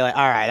point say, like,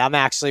 all right, I'm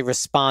actually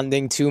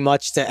responding too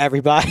much to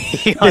everybody.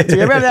 Do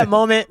you remember that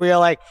moment where you're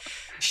like,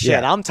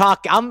 shit, yeah.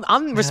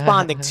 I'm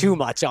responding too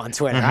much on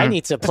Twitter. I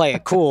need to play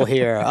it cool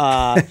here.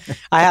 I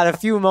had a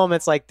few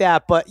moments like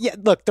that, but yeah,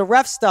 look, the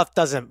ref stuff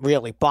doesn't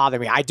really bother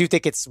me. I do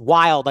think it's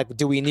wild. Like,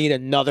 do we need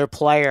another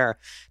player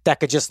that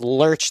could just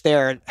lurch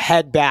their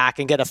head back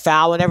and get a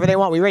foul whenever they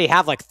want? We already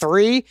have like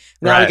 3.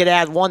 Now we could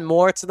add one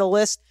more to the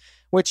list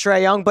with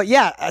Trae Young. But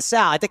yeah,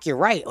 Sal, I think you're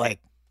right. Like,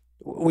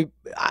 we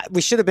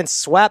should have been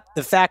swept.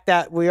 The fact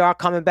that we are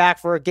coming back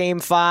for a game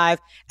 5,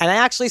 and I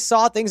actually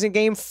saw things in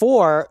game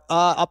 4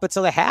 up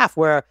until the half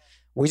where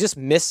we just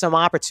missed some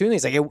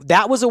opportunities. Like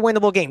that was a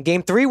winnable game.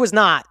 Game 3 was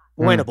not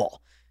winnable.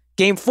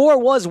 Game 4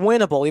 was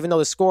winnable, even though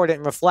the score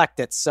didn't reflect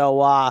it. So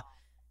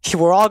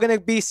we're all going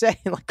to be saying,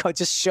 like, oh,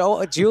 just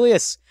show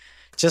Julius.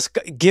 Just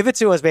give it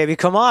to us, baby.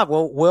 Come on.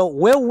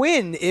 We'll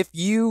win if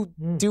you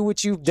do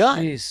what you've done.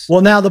 Jeez.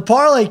 Well, now the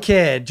Parlay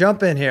Kid,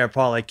 jump in here,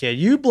 Parlay Kid.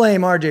 You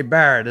blame RJ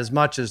Barrett as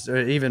much as, or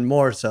even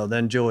more so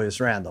than Julius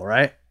Randle,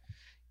 right?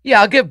 Yeah,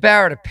 I'll give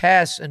Barrett a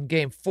pass in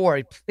game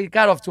 4. He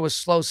got off to a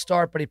slow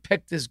start, but he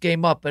picked his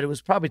game up, but it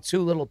was probably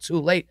too little too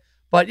late.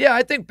 But yeah,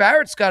 I think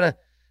Barrett's got to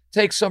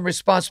take some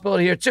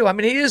responsibility here too. I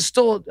mean, he is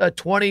still a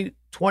 20,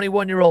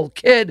 21-year-old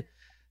kid.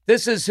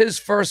 This is his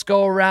first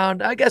go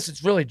around. I guess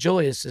it's really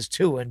Julius's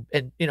too, and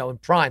in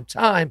prime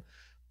time.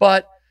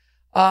 But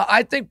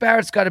I think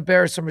Barrett's got to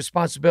bear some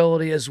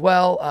responsibility as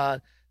well.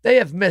 They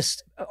have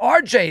missed,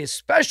 RJ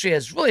especially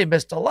has really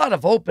missed a lot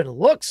of open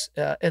looks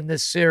in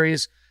this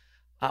series.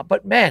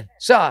 But man,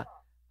 so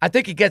I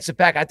think he gets it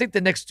back. I think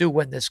the Knicks do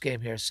win this game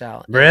here,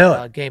 Sal.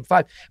 Really? Game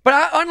 5.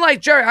 But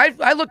unlike Jerry,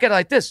 I look at it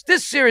like this.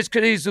 This series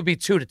could easily be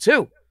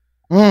 2-2.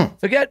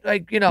 Forget,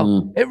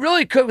 it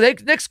really could.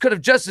 Knicks could have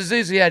just as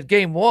easily had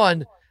game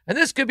 1, and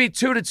this could be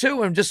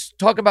 2-2. And just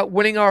talk about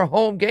winning our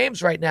home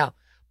games right now.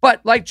 But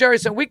like Jerry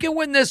said, we can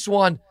win this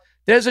one.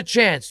 There's a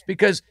chance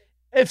because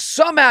if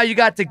somehow you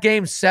got to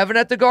game 7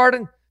 at the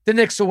Garden, the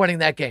Knicks are winning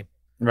that game.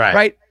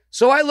 Right.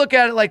 So I look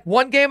at it like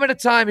one game at a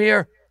time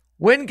here.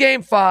 Win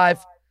game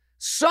 5.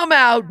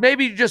 Somehow,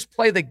 maybe you just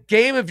play the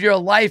game of your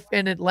life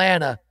in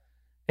Atlanta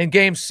in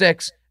game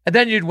 6. And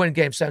then you'd win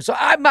game 7. So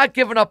I'm not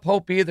giving up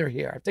hope either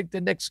here. I think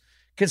the Knicks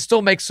can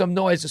still make some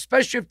noise,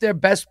 especially if their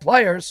best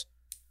players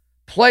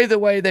play the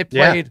way they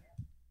played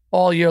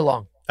all year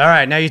long. All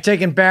right. Now you're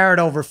taking Barrett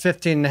over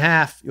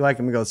 15.5. You like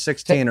him to go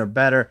 16 or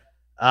better.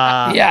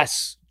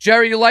 Yes.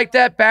 Jerry, you like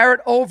that?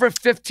 Barrett over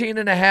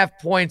 15.5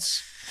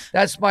 points.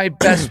 That's my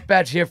best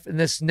bet here in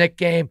this Knick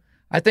game.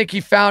 I think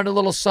he found a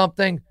little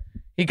something.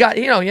 He got,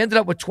 he ended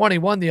up with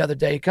 21 the other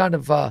day. He kind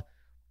of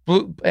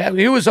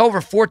he was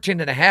over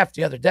 14.5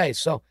 the other day,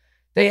 so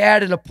they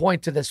added a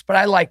point to this. But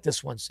I like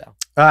this one, Sal.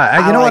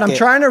 You know what? I'm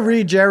trying to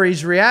read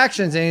Jerry's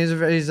reactions,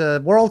 and he's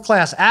a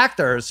world-class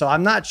actor, so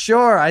I'm not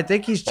sure. I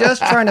think he's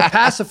just trying to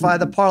pacify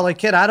the Parlay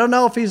Kid. I don't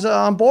know if he's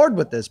on board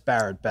with this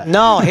Barrett bet.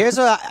 No, here's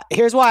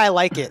why I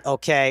like it.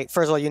 Okay,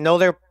 first of all,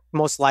 they're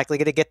most likely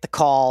going to get the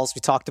calls. We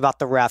talked about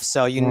the refs,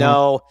 so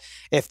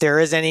if there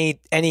is any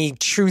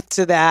truth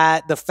to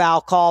that, the foul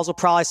calls will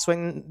probably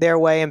swing their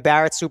way, and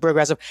Barrett's super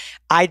aggressive.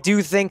 I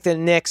do think the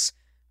Knicks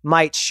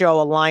might show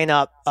a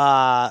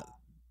lineup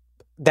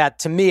that,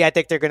 to me, I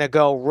think they're going to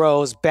go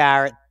Rose,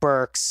 Barrett,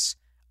 Burks,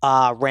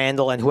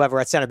 Randall, and whoever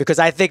at center, because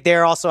I think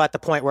they're also at the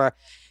point where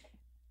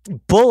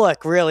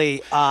Bullock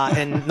really,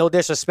 and no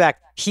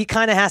disrespect, he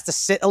kind of has to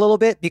sit a little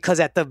bit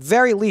because at the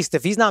very least,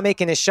 if he's not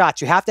making his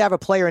shots, you have to have a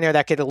player in there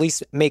that could at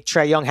least make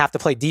Trae Young have to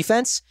play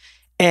defense.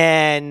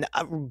 And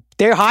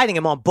they're hiding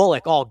him on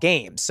Bullock all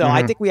game. So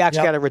I think we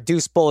actually got to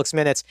reduce Bullock's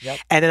minutes.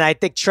 And then I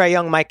think Trae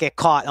Young might get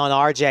caught on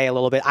RJ a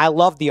little bit. I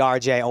love the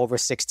RJ over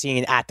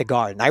 16 at the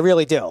Garden. I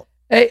really do.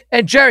 Hey,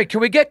 and Jerry,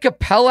 can we get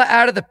Capella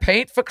out of the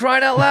paint for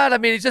crying out loud? I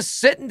mean, he's just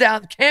sitting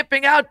down,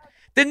 camping out.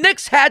 The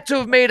Knicks had to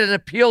have made an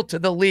appeal to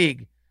the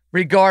league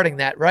regarding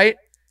that, right?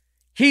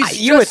 He's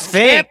just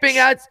camping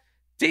out,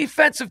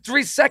 defensive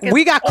 3 seconds.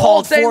 We got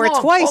called for it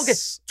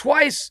twice.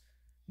 Twice.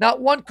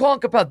 Not one call on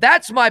Capella.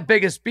 That's my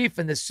biggest beef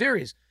in this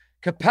series.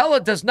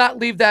 Capella does not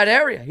leave that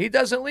area. He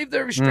doesn't leave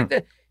the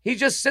restricted. He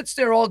just sits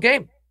there all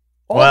game.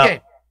 All game.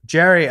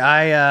 Jerry,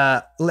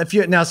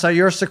 so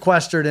you're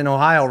sequestered in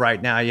Ohio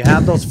right now. You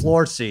have those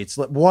floor seats.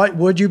 What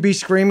would you be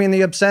screaming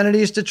the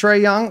obscenities to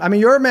Trae Young? I mean,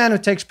 you're a man who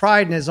takes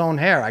pride in his own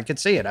hair. I could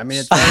see it. I mean,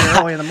 it's very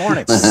early in the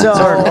morning. So it's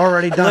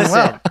already done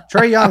well.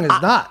 Trae Young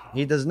is not.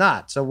 He does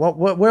not. So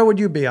where would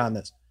you be on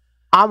this?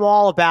 I'm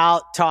all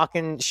about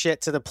talking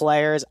shit to the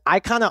players. I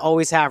kind of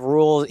always have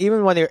rules,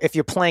 even if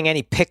you're playing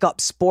any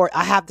pickup sport.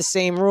 I have the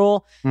same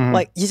rule.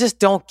 Like, you just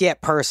don't get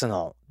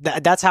personal.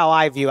 That's how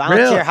I view it. I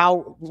don't care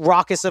how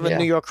raucous of a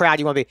New York crowd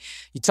you want to be.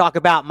 You talk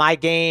about my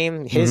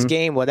game, his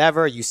game,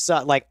 whatever. You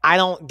suck. Like, I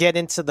don't get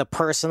into the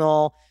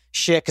personal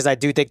shit because I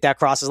do think that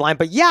crosses the line.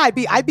 But yeah,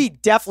 I'd be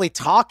definitely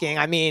talking.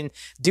 I mean,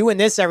 doing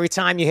this every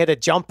time you hit a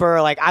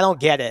jumper, like, I don't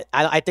get it.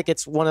 I think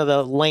it's one of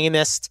the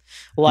lamest,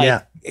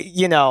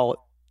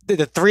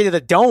 the three to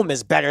the dome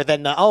is better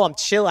than I'm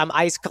chill, I'm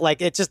ice.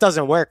 Like, it just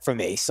doesn't work for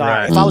me. So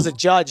if I was a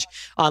judge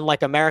on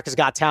like America's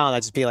Got Talent,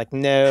 I'd just be like,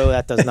 no,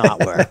 that does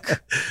not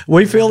work.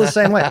 We feel the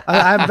same way.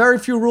 I have very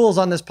few rules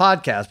on this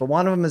podcast, but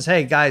one of them is,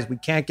 hey guys, we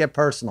can't get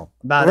personal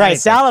about anything.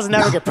 Sal doesn't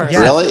never get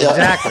personal. Really?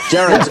 Exactly.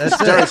 Jerry.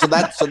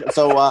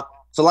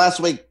 So last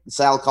week,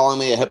 Sal calling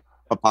me a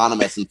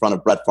hippopotamus in front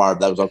of Brett Favre.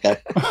 That was okay.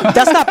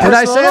 That's not personal. Did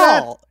I say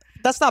at all.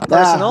 That's not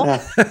personal.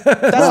 That's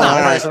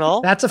not personal.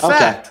 That's a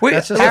fact.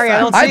 That's just Harry,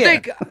 a fact. I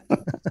think.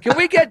 Can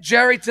we get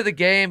Jerry to the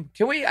game?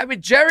 I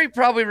mean, Jerry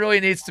probably really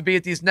needs to be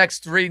at these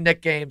next 3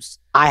 Knick games.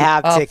 I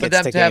have tickets for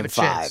them to Game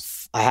 5.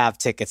 I have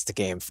tickets to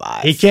Game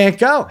 5. He can't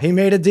go. He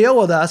made a deal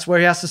with us where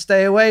he has to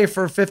stay away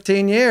for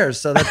 15 years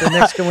so that the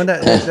Knicks can win that.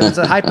 It's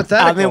a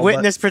hypothetical. I'm in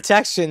witness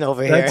protection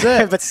over here. That's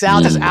it. But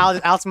Sal just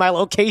outs my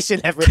location.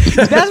 That's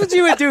what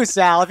you would do,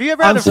 Sal. If you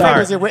ever had a friend who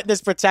was in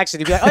witness protection,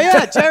 you'd be like, oh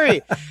yeah,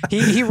 Jerry,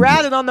 he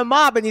ratted on the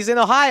mob and he's in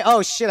Ohio.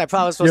 Oh shit, I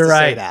probably was supposed to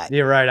say that.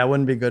 You're right. I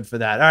wouldn't be good for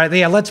that. All right,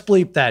 yeah, let's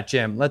bleep that,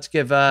 Jim. Let's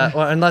give,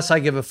 unless I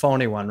give a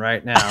phony one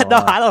right now. No,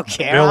 I don't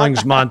care.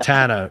 Billings,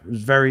 Montana,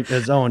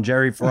 his own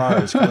Jerry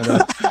Ferraro is coming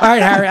up. All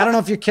right, Harry, I don't know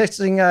if you're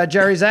kissing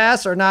Jerry's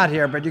ass or not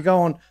here, but you're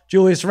going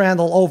Julius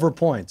Randle over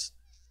points.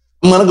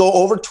 I'm going to go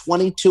over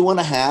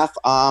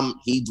 22.5.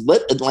 He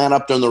lit Atlanta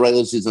up during the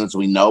regular season, as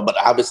we know, but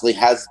obviously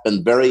has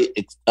been very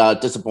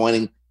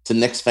disappointing to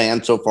Knicks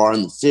fans so far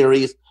in the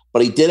series.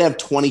 But he did have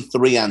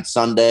 23 on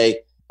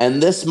Sunday,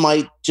 and this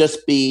might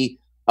just be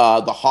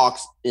the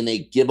Hawks in a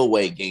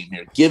giveaway game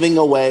here, giving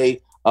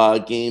away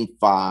Game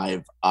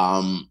 5.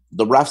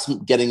 The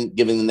refs giving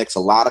the Knicks a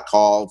lot of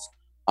calls.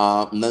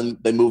 And then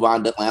they move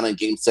on to Atlanta in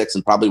Game 6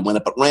 and probably win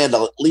it. But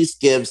Randall at least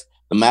gives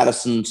the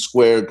Madison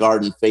Square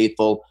Garden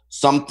faithful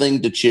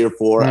something to cheer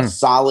for, a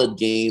solid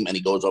game, and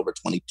he goes over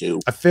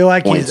 22. I feel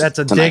like that's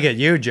a dig at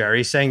you, Jerry.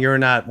 He's saying you're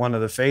not one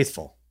of the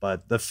faithful,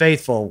 but the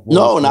faithful.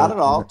 No, not at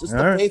all. Just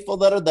the faithful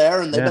that are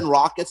there, and they've been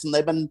rockets, and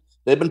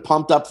they've been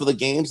pumped up for the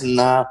games, and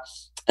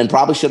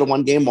probably should have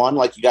won Game 1,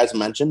 like you guys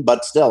mentioned.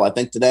 But still, I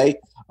think today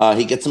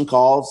he gets some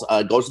calls,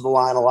 goes to the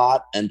line a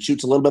lot, and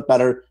shoots a little bit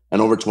better, and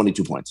over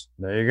 22 points.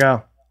 There you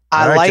go.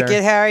 I like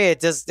it, Harry.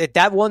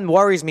 That one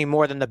worries me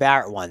more than the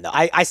Barrett one, though.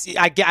 I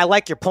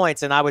like your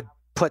points, and I would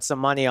put some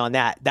money on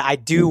that. I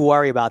do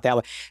worry about that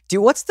one.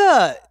 Dude, what's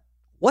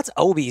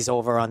Obi's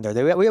over under?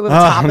 Do we have a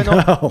top and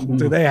over?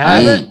 Do they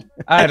have it?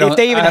 If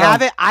they even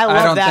have it, I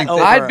love that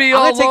over. I'd be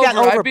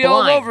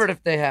all over it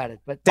if they had it,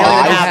 but they don't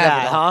have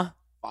that, huh?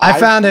 I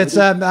found it.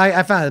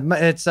 I found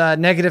it. It's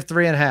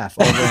 -3.5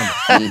 over.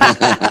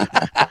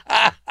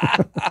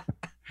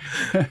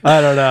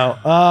 I don't know.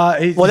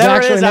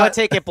 Whatever it is, I would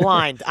take it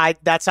blind.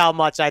 That's how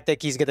much I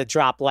think he's going to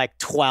drop, like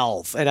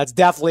 12, and that's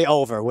definitely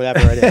over,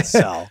 whatever it is.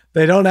 So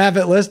they don't have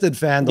it listed,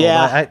 FanDuel.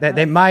 Yeah,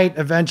 they might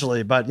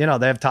eventually, but they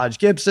have Taj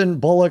Gibson,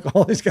 Bullock,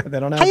 all these guys. They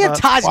don't have. How you have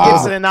Taj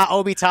Gibson and not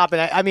Obi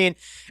Toppin? I mean,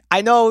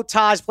 I know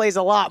Taj plays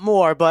a lot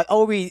more, but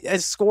Obi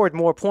has scored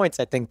more points,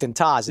 I think, than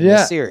Taj in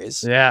this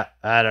series. Yeah,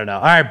 I don't know.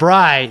 All right,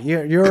 Bri,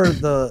 you're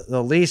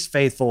the least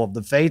faithful of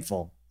the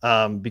faithful.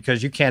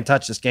 Because you can't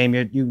touch this game.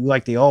 You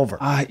like the over.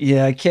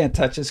 Yeah, I can't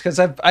touch this because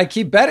I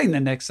keep betting the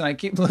Knicks and I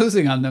keep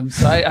losing on them.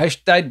 So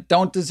I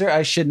don't deserve.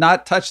 I should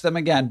not touch them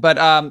again. But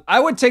I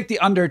would take the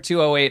under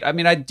 208. I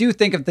mean, I do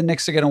think if the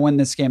Knicks are going to win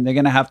this game, they're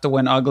going to have to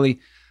win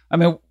ugly. I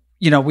mean,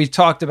 we've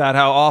talked about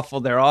how awful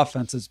their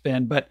offense has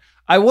been, but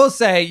I will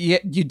say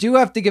you do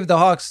have to give the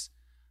Hawks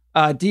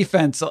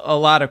defense a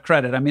lot of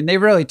credit. I mean, they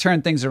really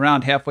turned things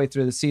around halfway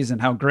through the season,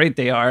 how great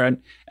they are.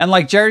 And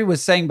like Jerry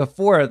was saying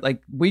before,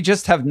 like we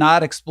just have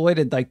not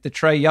exploited like the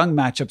Trae Young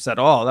matchups at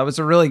all. That was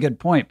a really good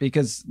point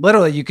because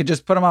literally you could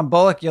just put him on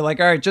Bullock. You're like,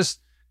 all right, just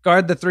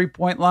guard the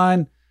 3-point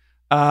line.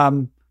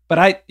 But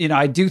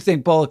I do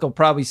think Bullock will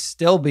probably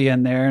still be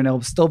in there and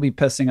he'll still be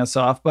pissing us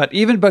off. But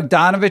even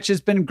Bogdanovich has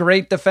been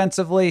great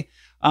defensively,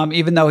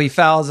 even though he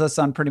fouls us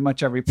on pretty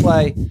much every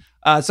play.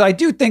 So I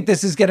do think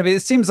this is going to be,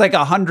 it seems like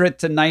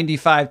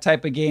 100-95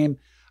 type of game.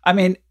 I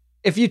mean,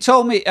 if you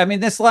told me,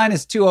 this line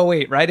is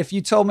 208, right? If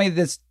you told me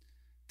this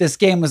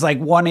game was like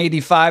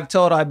 185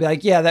 total, I'd be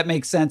like, yeah, that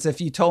makes sense.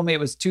 If you told me it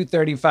was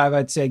 235,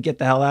 I'd say, get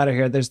the hell out of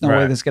here. There's no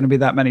way there's going to be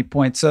that many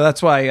points. So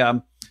that's why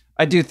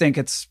I do think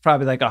it's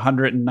probably like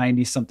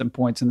 190 something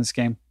points in this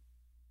game.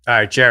 All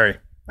right, Jerry,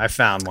 I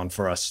found one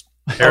for us.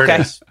 Here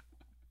it is.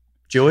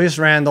 Julius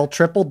Randle,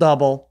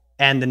 triple-double,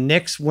 and the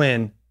Knicks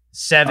win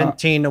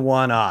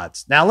 17-1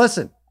 odds. Now,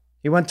 listen,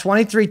 he went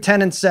 23,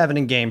 10, and 7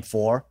 in game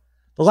 4.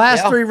 The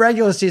last 3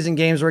 regular season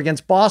games were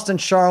against Boston,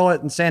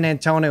 Charlotte, and San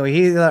Antonio.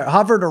 He either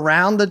hovered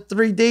around the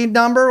 3D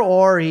number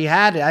or he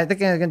had it. I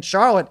think against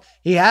Charlotte,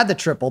 he had the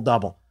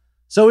triple-double.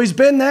 So he's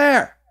been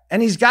there,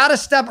 and he's got to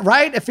step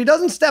right. If he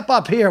doesn't step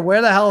up here,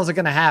 where the hell is it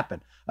going to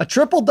happen? A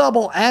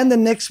triple-double and the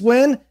Knicks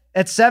win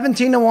at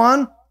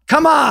 17-1?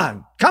 Come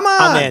on.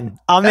 I'm in.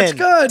 That's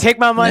good. Take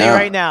my money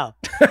right now.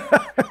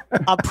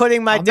 I'm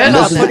putting my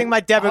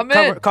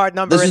debit card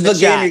number This in is the the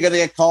game chat. you're going to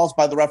get calls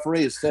by the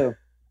referees, too.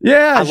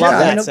 Yeah, I love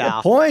that, the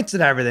Sal. points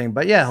and everything.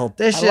 But yeah, he'll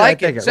dish I it.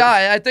 like it. So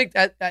I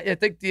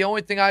think the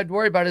only thing I'd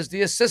worry about is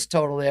the assist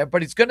total there,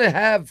 but he's going to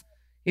have.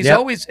 He's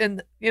always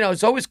in.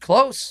 It's always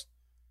close.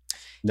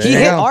 He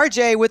hit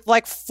RJ with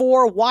like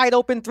 4 wide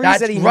open threes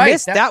that he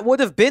missed. That would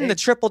have been the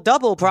triple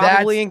double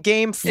probably in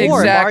game 4.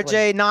 Exactly.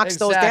 RJ knocks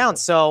those down.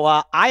 So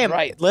I am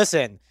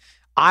listen.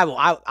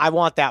 I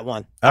want that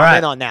one. All I'm right.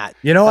 in on that.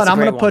 You know what? That's a I'm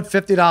going to great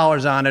put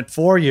 $50 on it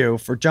for you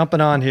for jumping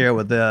on here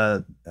with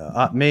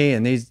me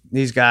and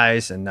these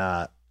guys, and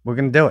we're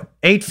going to do it.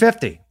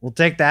 $850. We'll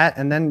take that,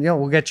 and then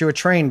we'll get you a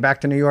train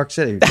back to New York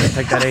City. We'll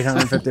take that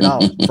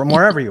 $850 from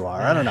wherever you are.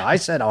 I don't know. I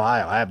said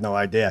Ohio. I have no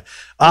idea.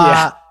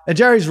 And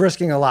Jerry's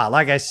risking a lot.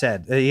 Like I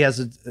said, he has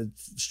a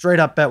straight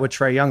up bet with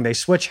Trae Young. They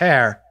switch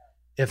hair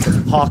if the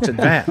Hawks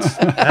advance.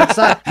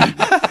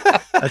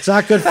 That's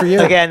not good for you.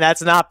 Again,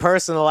 that's not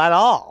personal at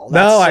all.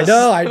 I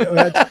know.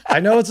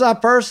 I know it's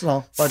not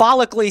personal. But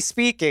follically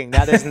speaking,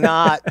 that is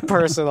not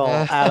personal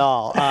at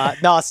all.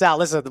 No, Sal,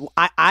 listen,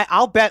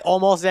 I'll bet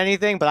almost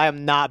anything, but I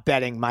am not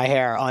betting my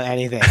hair on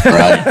anything.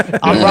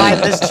 I'm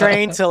riding this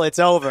train till it's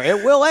over.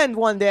 It will end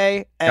one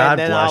day, and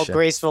then I'll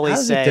gracefully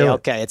say,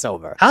 okay, it's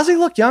over. How's he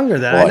look younger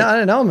than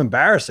I know I'm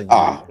embarrassing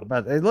you,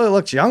 but he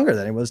looks younger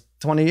than he was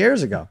 20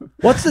 years ago.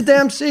 What's the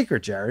damn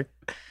secret, Jerry?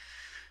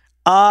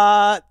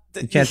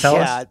 You can't tell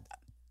us?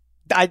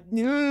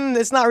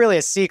 It's not really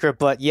a secret,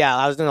 but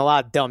I was doing a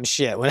lot of dumb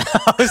shit when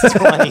I was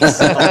 20.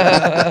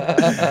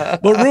 So.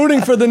 But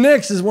rooting for the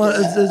Knicks is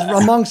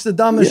amongst the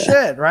dumbest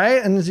shit,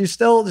 right? And you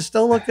still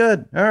look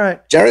good. All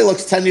right. Jerry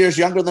looks 10 years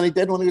younger than he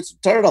did when he was a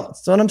Turtle.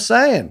 That's what I'm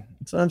saying.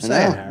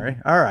 Harry.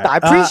 All right. I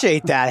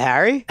appreciate that,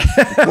 Harry.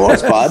 Of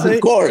course, bud.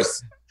 Of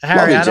course.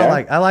 Harry,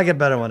 I like it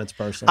better when it's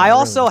personal. I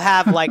also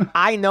have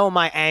I know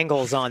my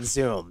angles on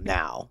Zoom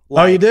now.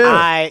 You do?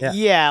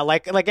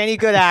 Like any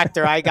good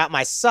actor, I got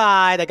my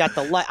side, I got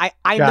the light.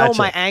 I know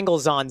my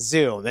angles on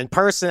Zoom. In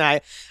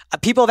person,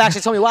 people have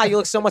actually told me, "Wow, you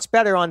look so much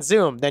better on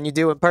Zoom than you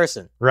do in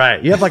person."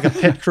 Right. You have like a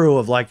pit crew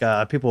of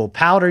people who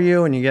powder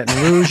you, and you get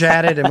rouge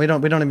at it, and we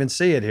don't even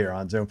see it here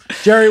on Zoom.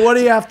 Jerry, what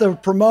do you have to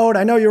promote?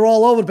 I know you're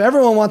all over, but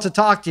everyone wants to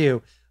talk to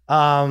you.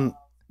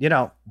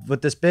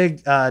 With this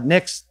big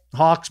Knicks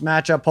Hawks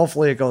matchup,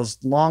 hopefully it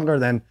goes longer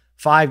than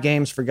 5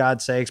 games, for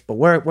God's sakes. But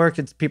where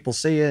can people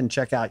see you and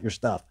check out your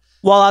stuff?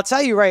 Well, I'll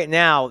tell you right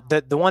now,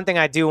 the one thing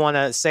I do want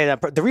to say,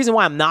 that the reason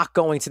why I'm not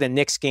going to the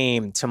Knicks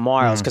game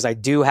tomorrow is because I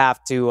do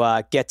have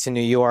to get to New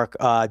York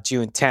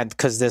June 10th,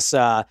 because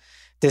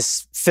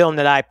this film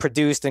that I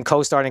produced and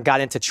co-starred and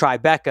got into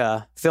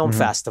Tribeca Film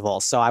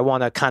Festival. So I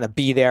want to kind of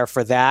be there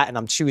for that, and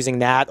I'm choosing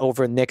that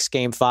over Knicks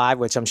Game 5,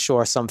 which I'm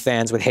sure some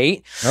fans would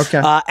hate. Okay.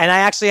 And I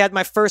actually had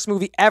my first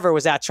movie ever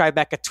was at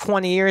Tribeca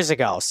 20 years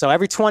ago. So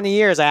every 20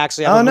 years, I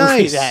actually have a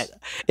movie that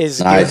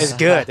is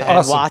good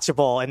and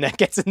watchable, and that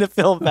gets in the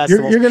film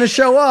festival. You're going to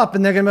show up,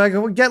 and they're going to be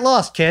like, well, get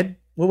lost, kid.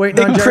 We're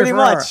waiting on Jerry pretty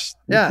Ferrara. much.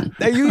 Yeah.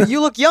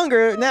 You look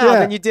younger now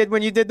than you did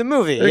when you did the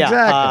movie.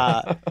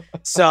 Exactly.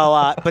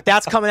 But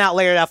that's coming out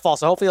later that fall.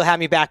 So hopefully you'll have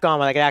me back on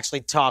when I can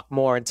actually talk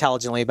more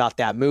intelligently about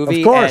that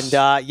movie. Of course.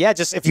 And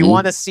just if you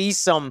want to see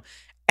some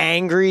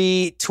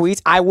angry tweets,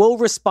 I will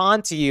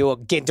respond to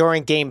you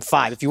during Game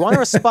 5. If you want a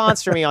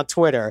response from me on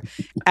Twitter,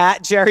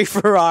 at Jerry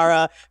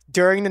Ferrara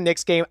during the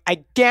Knicks game,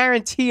 I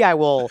guarantee I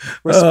will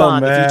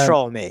respond if you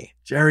troll me.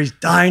 Jerry's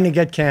dying to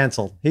get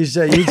canceled. He's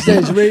reading he's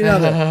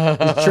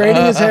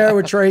trading his hair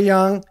with Trae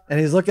Young, and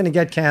he's looking to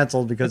get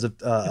canceled because of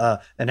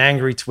an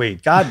angry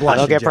tweet. God bless you,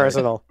 Don't get Jerry.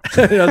 personal.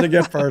 He doesn't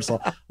get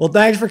personal. Well,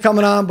 thanks for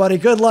coming on, buddy.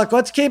 Good luck.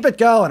 Let's keep it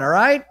going, all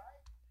right?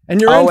 And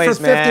you're Always,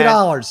 in for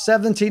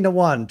 $50,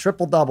 17-1,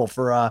 triple double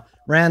for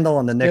Randall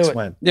and the Knicks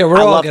win. Yeah,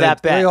 I love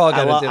that bet.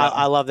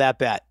 I love that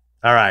bet.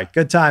 All right.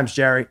 Good times,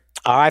 Jerry.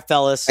 All right,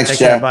 fellas. Thanks, Take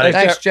care, Jerry. buddy.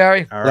 Thanks,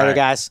 Jerry. All Later, right.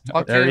 guys.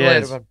 Talk to There you he later,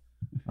 is. bud.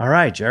 All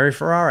right, Jerry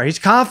Ferrara. He's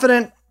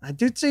confident. I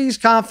do see he's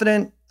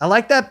confident. I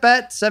like that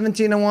bet,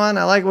 17-1.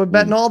 I like we're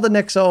betting all the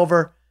Knicks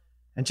over,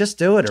 and just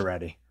do it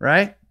already,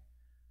 right?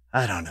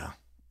 I don't know.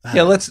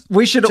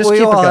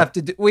 We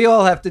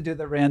all have to do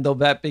the Randall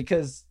bet,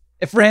 because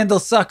if Randall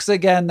sucks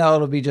again, no,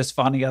 it'll be just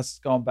funny us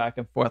going back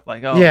and forth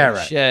like, oh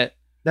shit.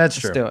 That's Let's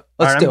true. do it.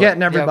 All Let's right, do I'm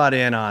getting everybody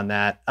in on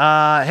that.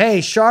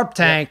 Hey, Sharp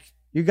Tank,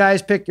 you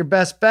guys pick your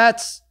best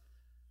bets.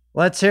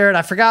 Let's hear it.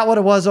 I forgot what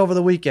it was over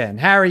the weekend.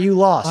 Harry, you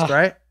lost,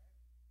 right?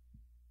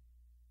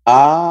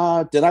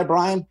 Did I,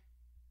 Brian?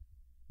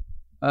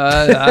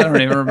 I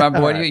don't even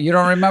remember what you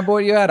don't remember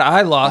what you had.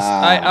 I lost.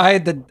 I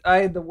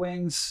had the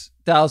Wings,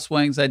 Dallas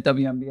Wings at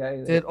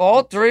WNBA. Did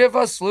all three of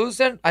us lose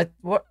then?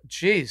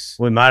 Jeez.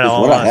 We might have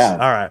all lost.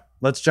 All right.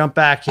 Let's jump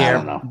back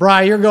here.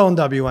 Brian, you're going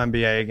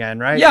WNBA again,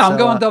 right? Yeah, I'm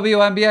going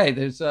WNBA.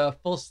 There's a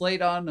full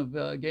slate on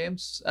of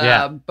games.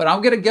 But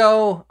I'm gonna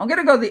go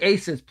the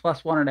Aces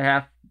plus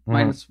 1.5,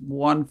 minus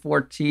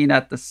 114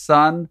 at the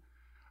Sun.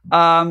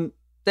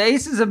 The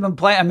Aces have been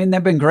playing. I mean,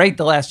 they've been great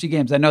the last few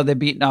games. I know they've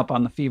beaten up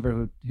on the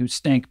Fever, who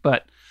stink,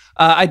 but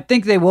I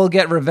think they will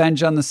get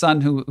revenge on the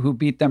Sun, who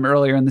beat them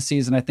earlier in the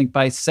season. I think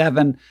by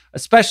 7,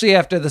 especially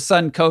after the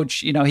Sun coach,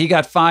 he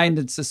got fined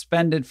and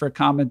suspended for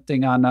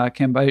commenting on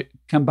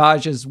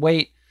Kambaja's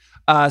weight.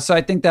 So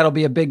I think that'll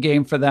be a big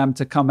game for them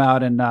to come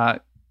out and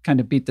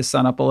kind of beat the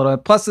Sun up a little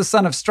bit. Plus, the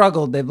Sun have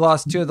struggled. They've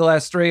lost 2 of the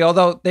last 3,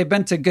 although they've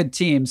been to good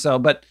teams.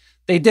 But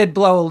they did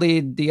blow a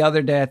lead the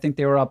other day. I think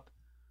they were up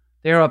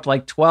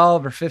like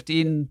 12 or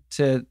 15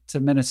 to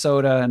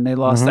Minnesota, and they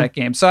lost that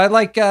game. So I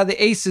like the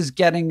Aces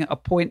getting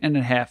 1.5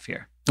 points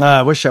here.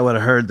 I wish I would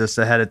have heard this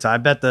ahead of time. I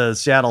bet the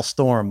Seattle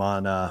Storm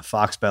on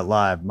Fox Bet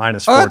Live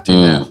minus 14.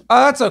 Oh,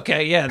 that's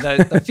okay. Yeah,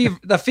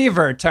 the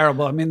Fever are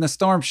terrible. I mean, the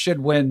Storm should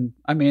win.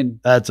 I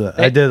mean, I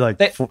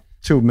did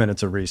 2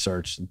 minutes of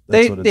research.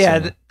 That's what it's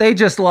saying. They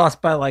just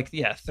lost by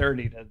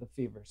 30 to the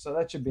Fever. So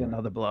that should be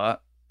another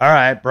blowout. All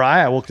right,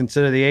 Brian, I will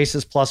consider the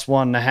Aces plus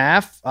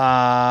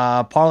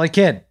 1.5. Parlay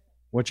Kid.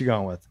 What you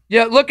going with?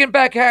 Yeah, looking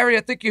back, Harry,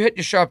 I think you hit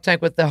your sharp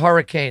tank with the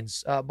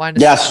Hurricanes.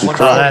 Minus yes,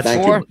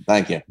 144.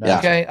 Thank you. Yeah.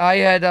 Okay, I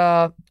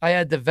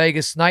had the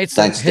Vegas Knights.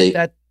 Thanks,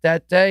 hit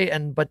that day,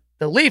 but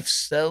the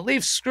Leafs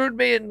screwed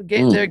me in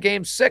their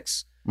game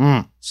 6.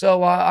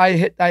 So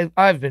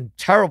I've been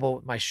terrible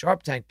with my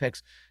sharp tank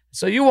picks.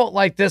 So you won't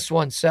like this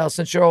one, Sal,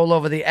 since you're all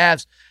over the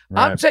Avs.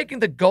 Right. I'm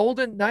taking the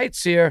Golden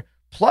Knights here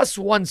plus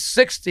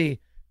 160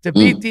 to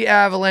beat the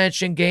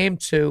Avalanche in game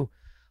 2.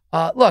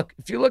 Look,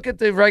 if you look at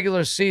the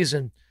regular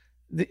season,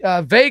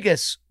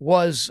 Vegas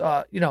was,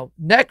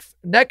 neck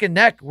and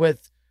neck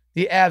with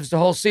the Avs the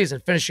whole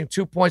season, finishing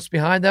 2 points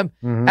behind them.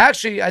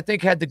 Actually, I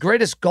think had the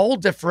greatest goal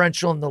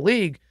differential in the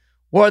league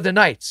were the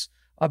Knights,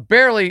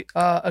 barely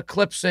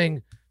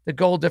eclipsing the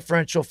goal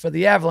differential for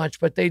the Avalanche,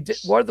 but they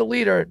were the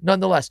leader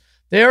nonetheless.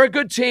 They're a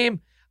good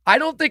team. I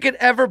don't think it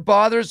ever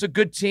bothers a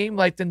good team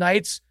like the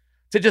Knights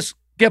to just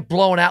get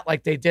blown out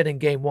like they did in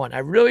game 1. I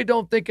really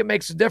don't think it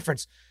makes a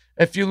difference.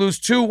 If you lose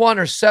 2-1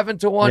 or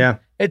 7-1,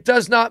 it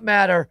does not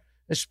matter,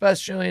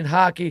 especially in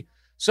hockey.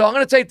 So I'm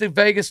going to take the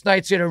Vegas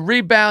Knights here to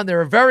rebound.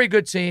 They're a very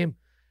good team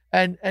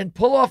and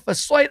pull off a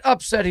slight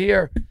upset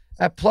here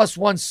at plus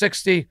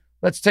 160.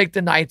 Let's take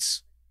the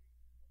Knights.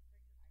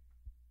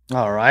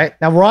 All right.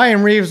 Now,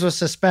 Ryan Reeves was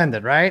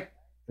suspended, right?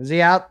 Is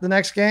he out the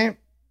next game?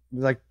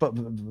 Like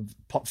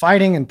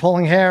fighting and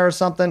pulling hair or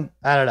something?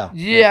 I don't know.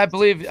 Yeah, I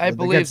believe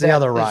the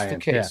other Ryan. The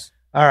case. Yeah.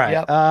 All right.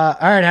 Yep. All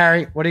right,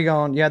 Harry. What are you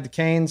going? You had the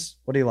Canes.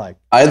 What do you like?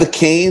 I had the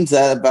Canes.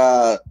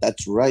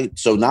 That's right.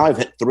 So now I've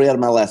hit 3 out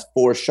of my last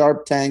 4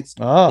 sharp tanks.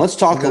 Oh, let's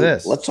talk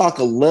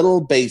a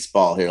little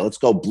baseball here. Let's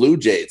go Blue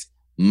Jays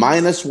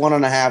minus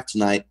 1.5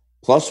 tonight,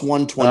 plus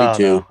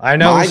 122. Oh, no. I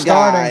know who's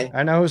starting.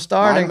 I know who's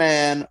starting. My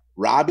man,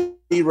 Robbie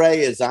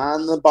Ray is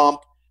on the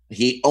bump.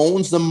 He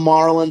owns the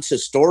Marlins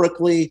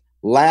historically.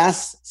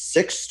 Last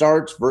 6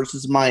 starts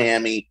versus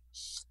Miami.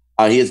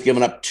 He has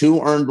given up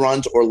 2 earned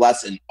runs or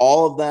less in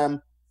all of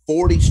them.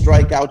 40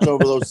 strikeouts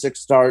over those 6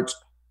 starts.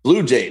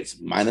 Blue Jays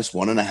minus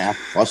 1.5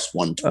 plus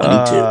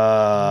 122.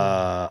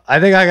 I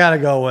think I got to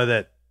go with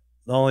it.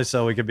 Only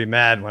so we could be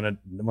mad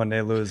when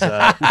they lose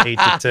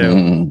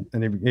 8-2,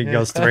 and he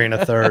goes 3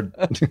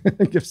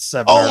 1/3. Gives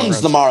 7. Owns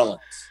the Marlins.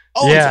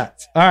 All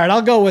right,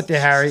 I'll go with you,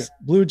 Harry.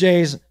 Blue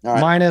Jays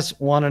minus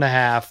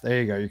 1.5.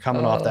 There you go. You're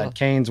coming off that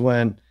Canes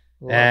win,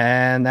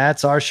 and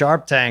that's our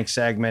Sharp Tank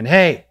segment.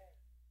 Hey.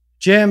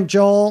 Jim,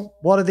 Joel,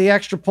 what are the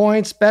extra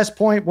points? Best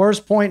point,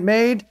 worst point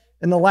made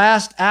in the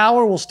last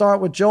hour? We'll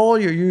start with Joel.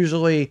 You're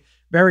usually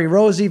very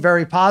rosy,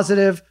 very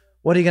positive.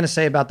 What are you going to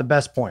say about the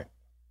best point?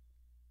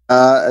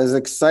 As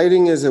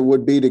exciting as it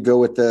would be to go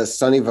with the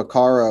Sonny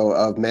Vaccaro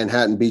of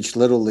Manhattan Beach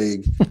Little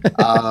League,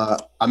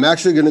 I'm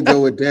actually going to go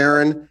with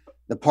Darren,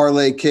 the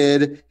Parlay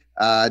Kid,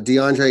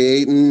 DeAndre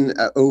Ayton,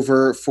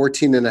 over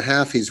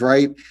 14.5. He's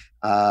right.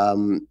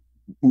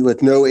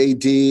 With no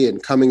AD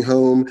and coming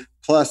home.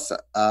 Plus,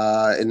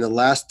 in the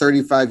last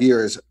 35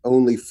 years,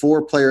 only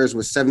 4 players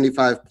with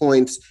 75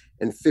 points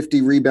and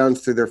 50 rebounds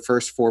through their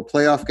first 4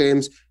 playoff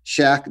games.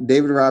 Shaq,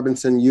 David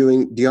Robinson,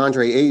 Ewing,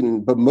 DeAndre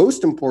Ayton. But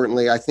most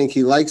importantly, I think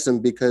he likes him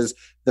because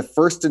the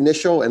first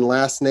initial and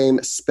last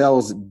name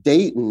spells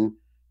Dayton.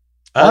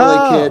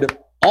 Parlay Kid,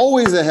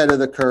 always ahead of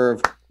the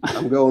curve.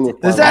 I'm going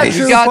with Is that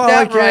true? You got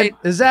that right.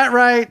 Is that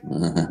right?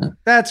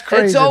 That's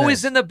crazy. It's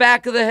always in the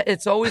back of the.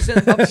 It's always in.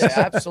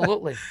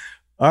 Absolutely.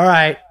 All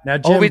right, now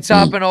Jim. Obi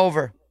topping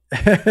over.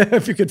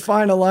 If you could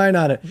find a line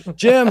on it,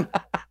 Jim,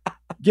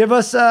 give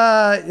us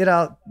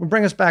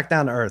bring us back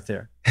down to earth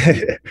here.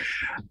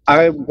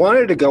 I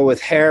wanted to go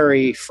with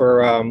Harry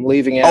for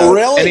leaving out. Oh,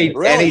 really?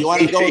 Any You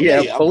wanted to go with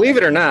yeah, me? Okay. believe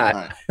it or not,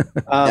 All right.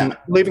 Yeah.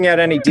 leaving out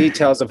any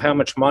details of how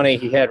much money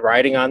he had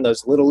riding on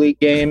those Little League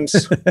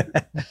games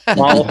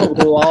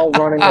while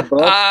running the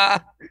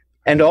book,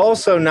 and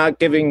also not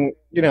giving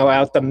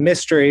out the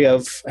mystery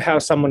of how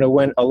someone who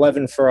went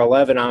 11 for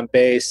 11 on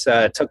base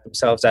took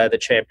themselves out of the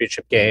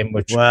championship game,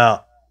 which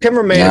can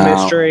remain a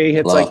mystery.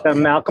 It's like the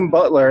Malcolm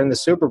Butler in the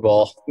Super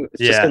Bowl.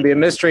 It's just going to be a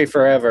mystery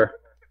forever.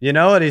 You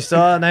know what? He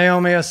saw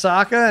Naomi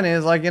Osaka, and he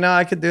was like,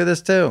 I could do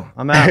this too.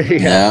 I'm out. I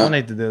don't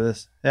need to do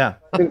this. Yeah.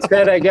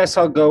 Instead, I guess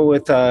I'll go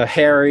with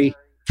Harry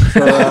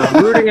for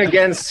rooting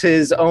against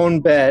his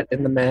own bet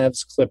in the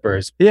Mavs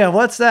Clippers. Yeah,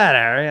 what's that,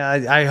 Harry?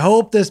 I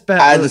hope this bet.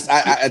 I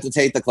just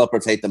hate the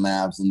Clippers, hate the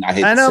Mavs, and I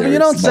hate. I know, the but you series.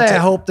 don't say I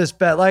hope this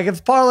bet. Like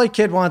if Parlay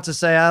Kid wants to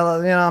say,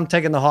 I'm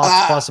taking the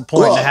Hawks plus a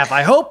point and a half.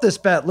 I hope this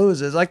bet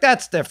loses. Like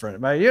that's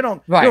different, right? You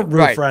don't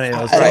root for any of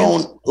those.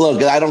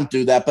 I don't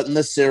do that. But in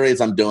this series,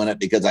 I'm doing it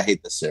because I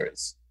hate the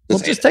series.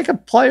 Just take a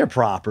player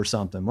prop or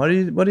something. What are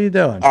you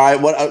doing? All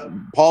right, what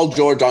Paul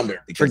George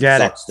under?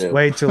 Forget it. It's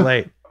way too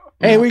late.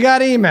 Hey, we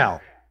got email.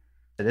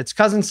 It's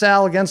Cousin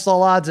Sal against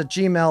all odds at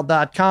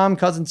gmail.com.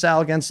 Cousin Sal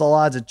against all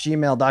odds at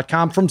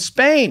gmail.com. From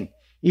Spain,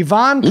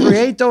 Ivan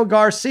Prieto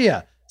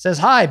Garcia says,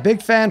 hi,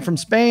 big fan from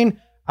Spain.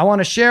 I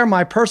want to share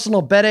my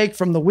personal bet ache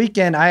from the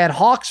weekend. I had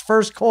Hawks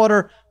first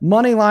quarter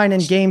money line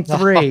in game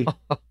 3.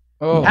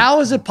 How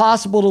is it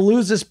possible to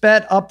lose this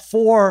bet up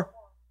 4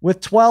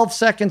 with 12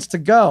 seconds to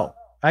go?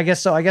 I guess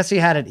so. I guess he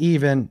had it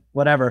even,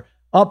 whatever.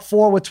 Up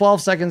 4 with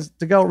 12 seconds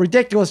to go.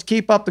 Ridiculous.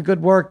 Keep up the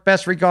good work.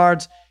 Best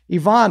regards,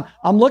 Yvonne.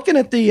 I'm looking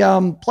at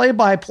the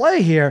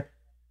play-by-play here.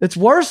 It's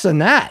worse than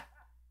that.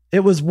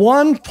 It was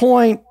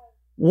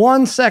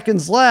 1.1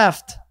 seconds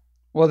left.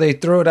 Well, they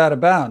threw it out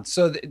of bounds.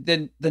 So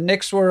the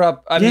Knicks were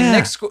up. I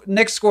mean,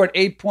 Knicks scored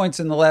 8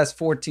 points in the last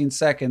 14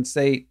 seconds.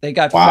 They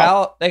got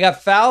fouled. They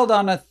got fouled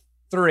on a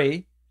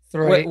three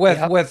with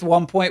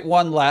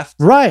 1.1 left.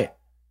 Right.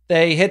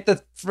 They hit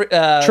the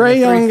Trae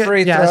Young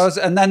free throws,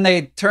 and then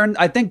they turned.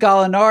 I think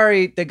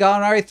Gallinari. Did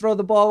Gallinari throw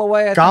the ball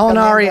away?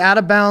 Gallinari out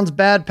of bounds,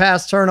 bad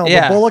pass turnover.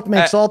 Yeah. Bullock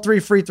makes all 3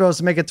 free throws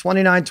to make it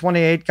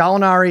 29-28.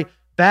 Gallinari,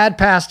 bad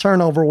pass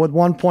turnover with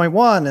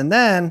 1.1, and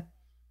then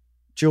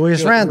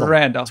Julius Randle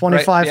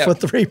 25-foot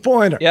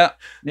 3-pointer. Yeah.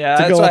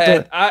 That's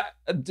why I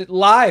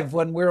live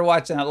when we were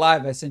watching it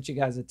live, I sent you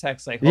guys a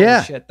text like,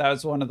 "Holy shit, that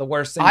was one of the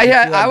worst things."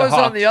 I was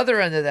on the other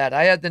end of that.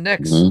 I had the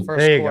Knicks first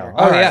there you quarter. Go.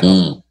 All right.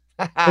 Yeah.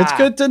 It's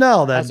good to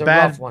know that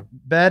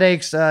bad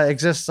aches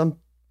exist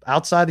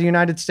outside the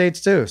United States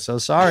too. So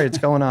sorry it's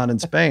going on in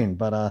Spain.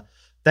 But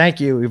thank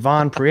you,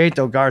 Ivan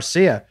Prieto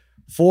Garcia,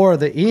 for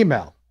the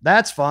email.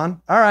 That's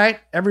fun. All right,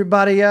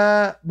 everybody.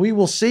 We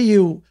will see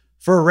you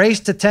for a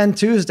Race to 10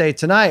 Tuesday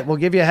tonight. We'll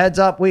give you a heads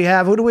up.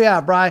 Who do we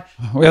have, Bri?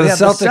 We have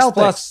the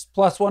Celtics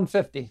plus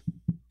 150.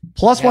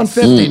 Plus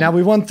 150. Now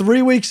we won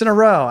 3 weeks in a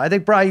row. I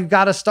think, Bri, you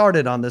got us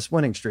started on this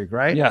winning streak,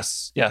 right?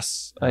 Yes.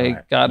 I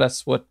got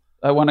us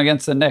I won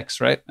against the Knicks,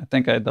 right? I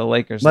think I had the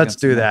Lakers. Let's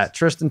do that.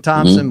 Tristan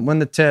Thompson, win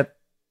the tip,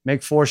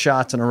 make 4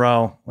 shots in a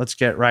row. Let's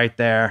get right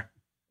there.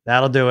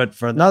 That'll do it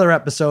for another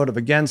episode of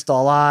Against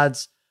All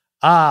Odds.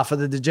 For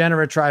the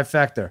degenerate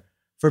trifecta,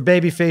 for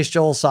babyface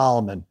Joel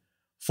Solomon,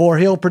 for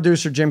heel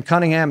producer Jim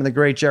Cunningham and the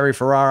great Jerry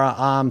Ferrara,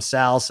 I'm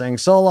Sal saying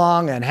so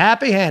long and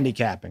happy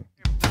handicapping.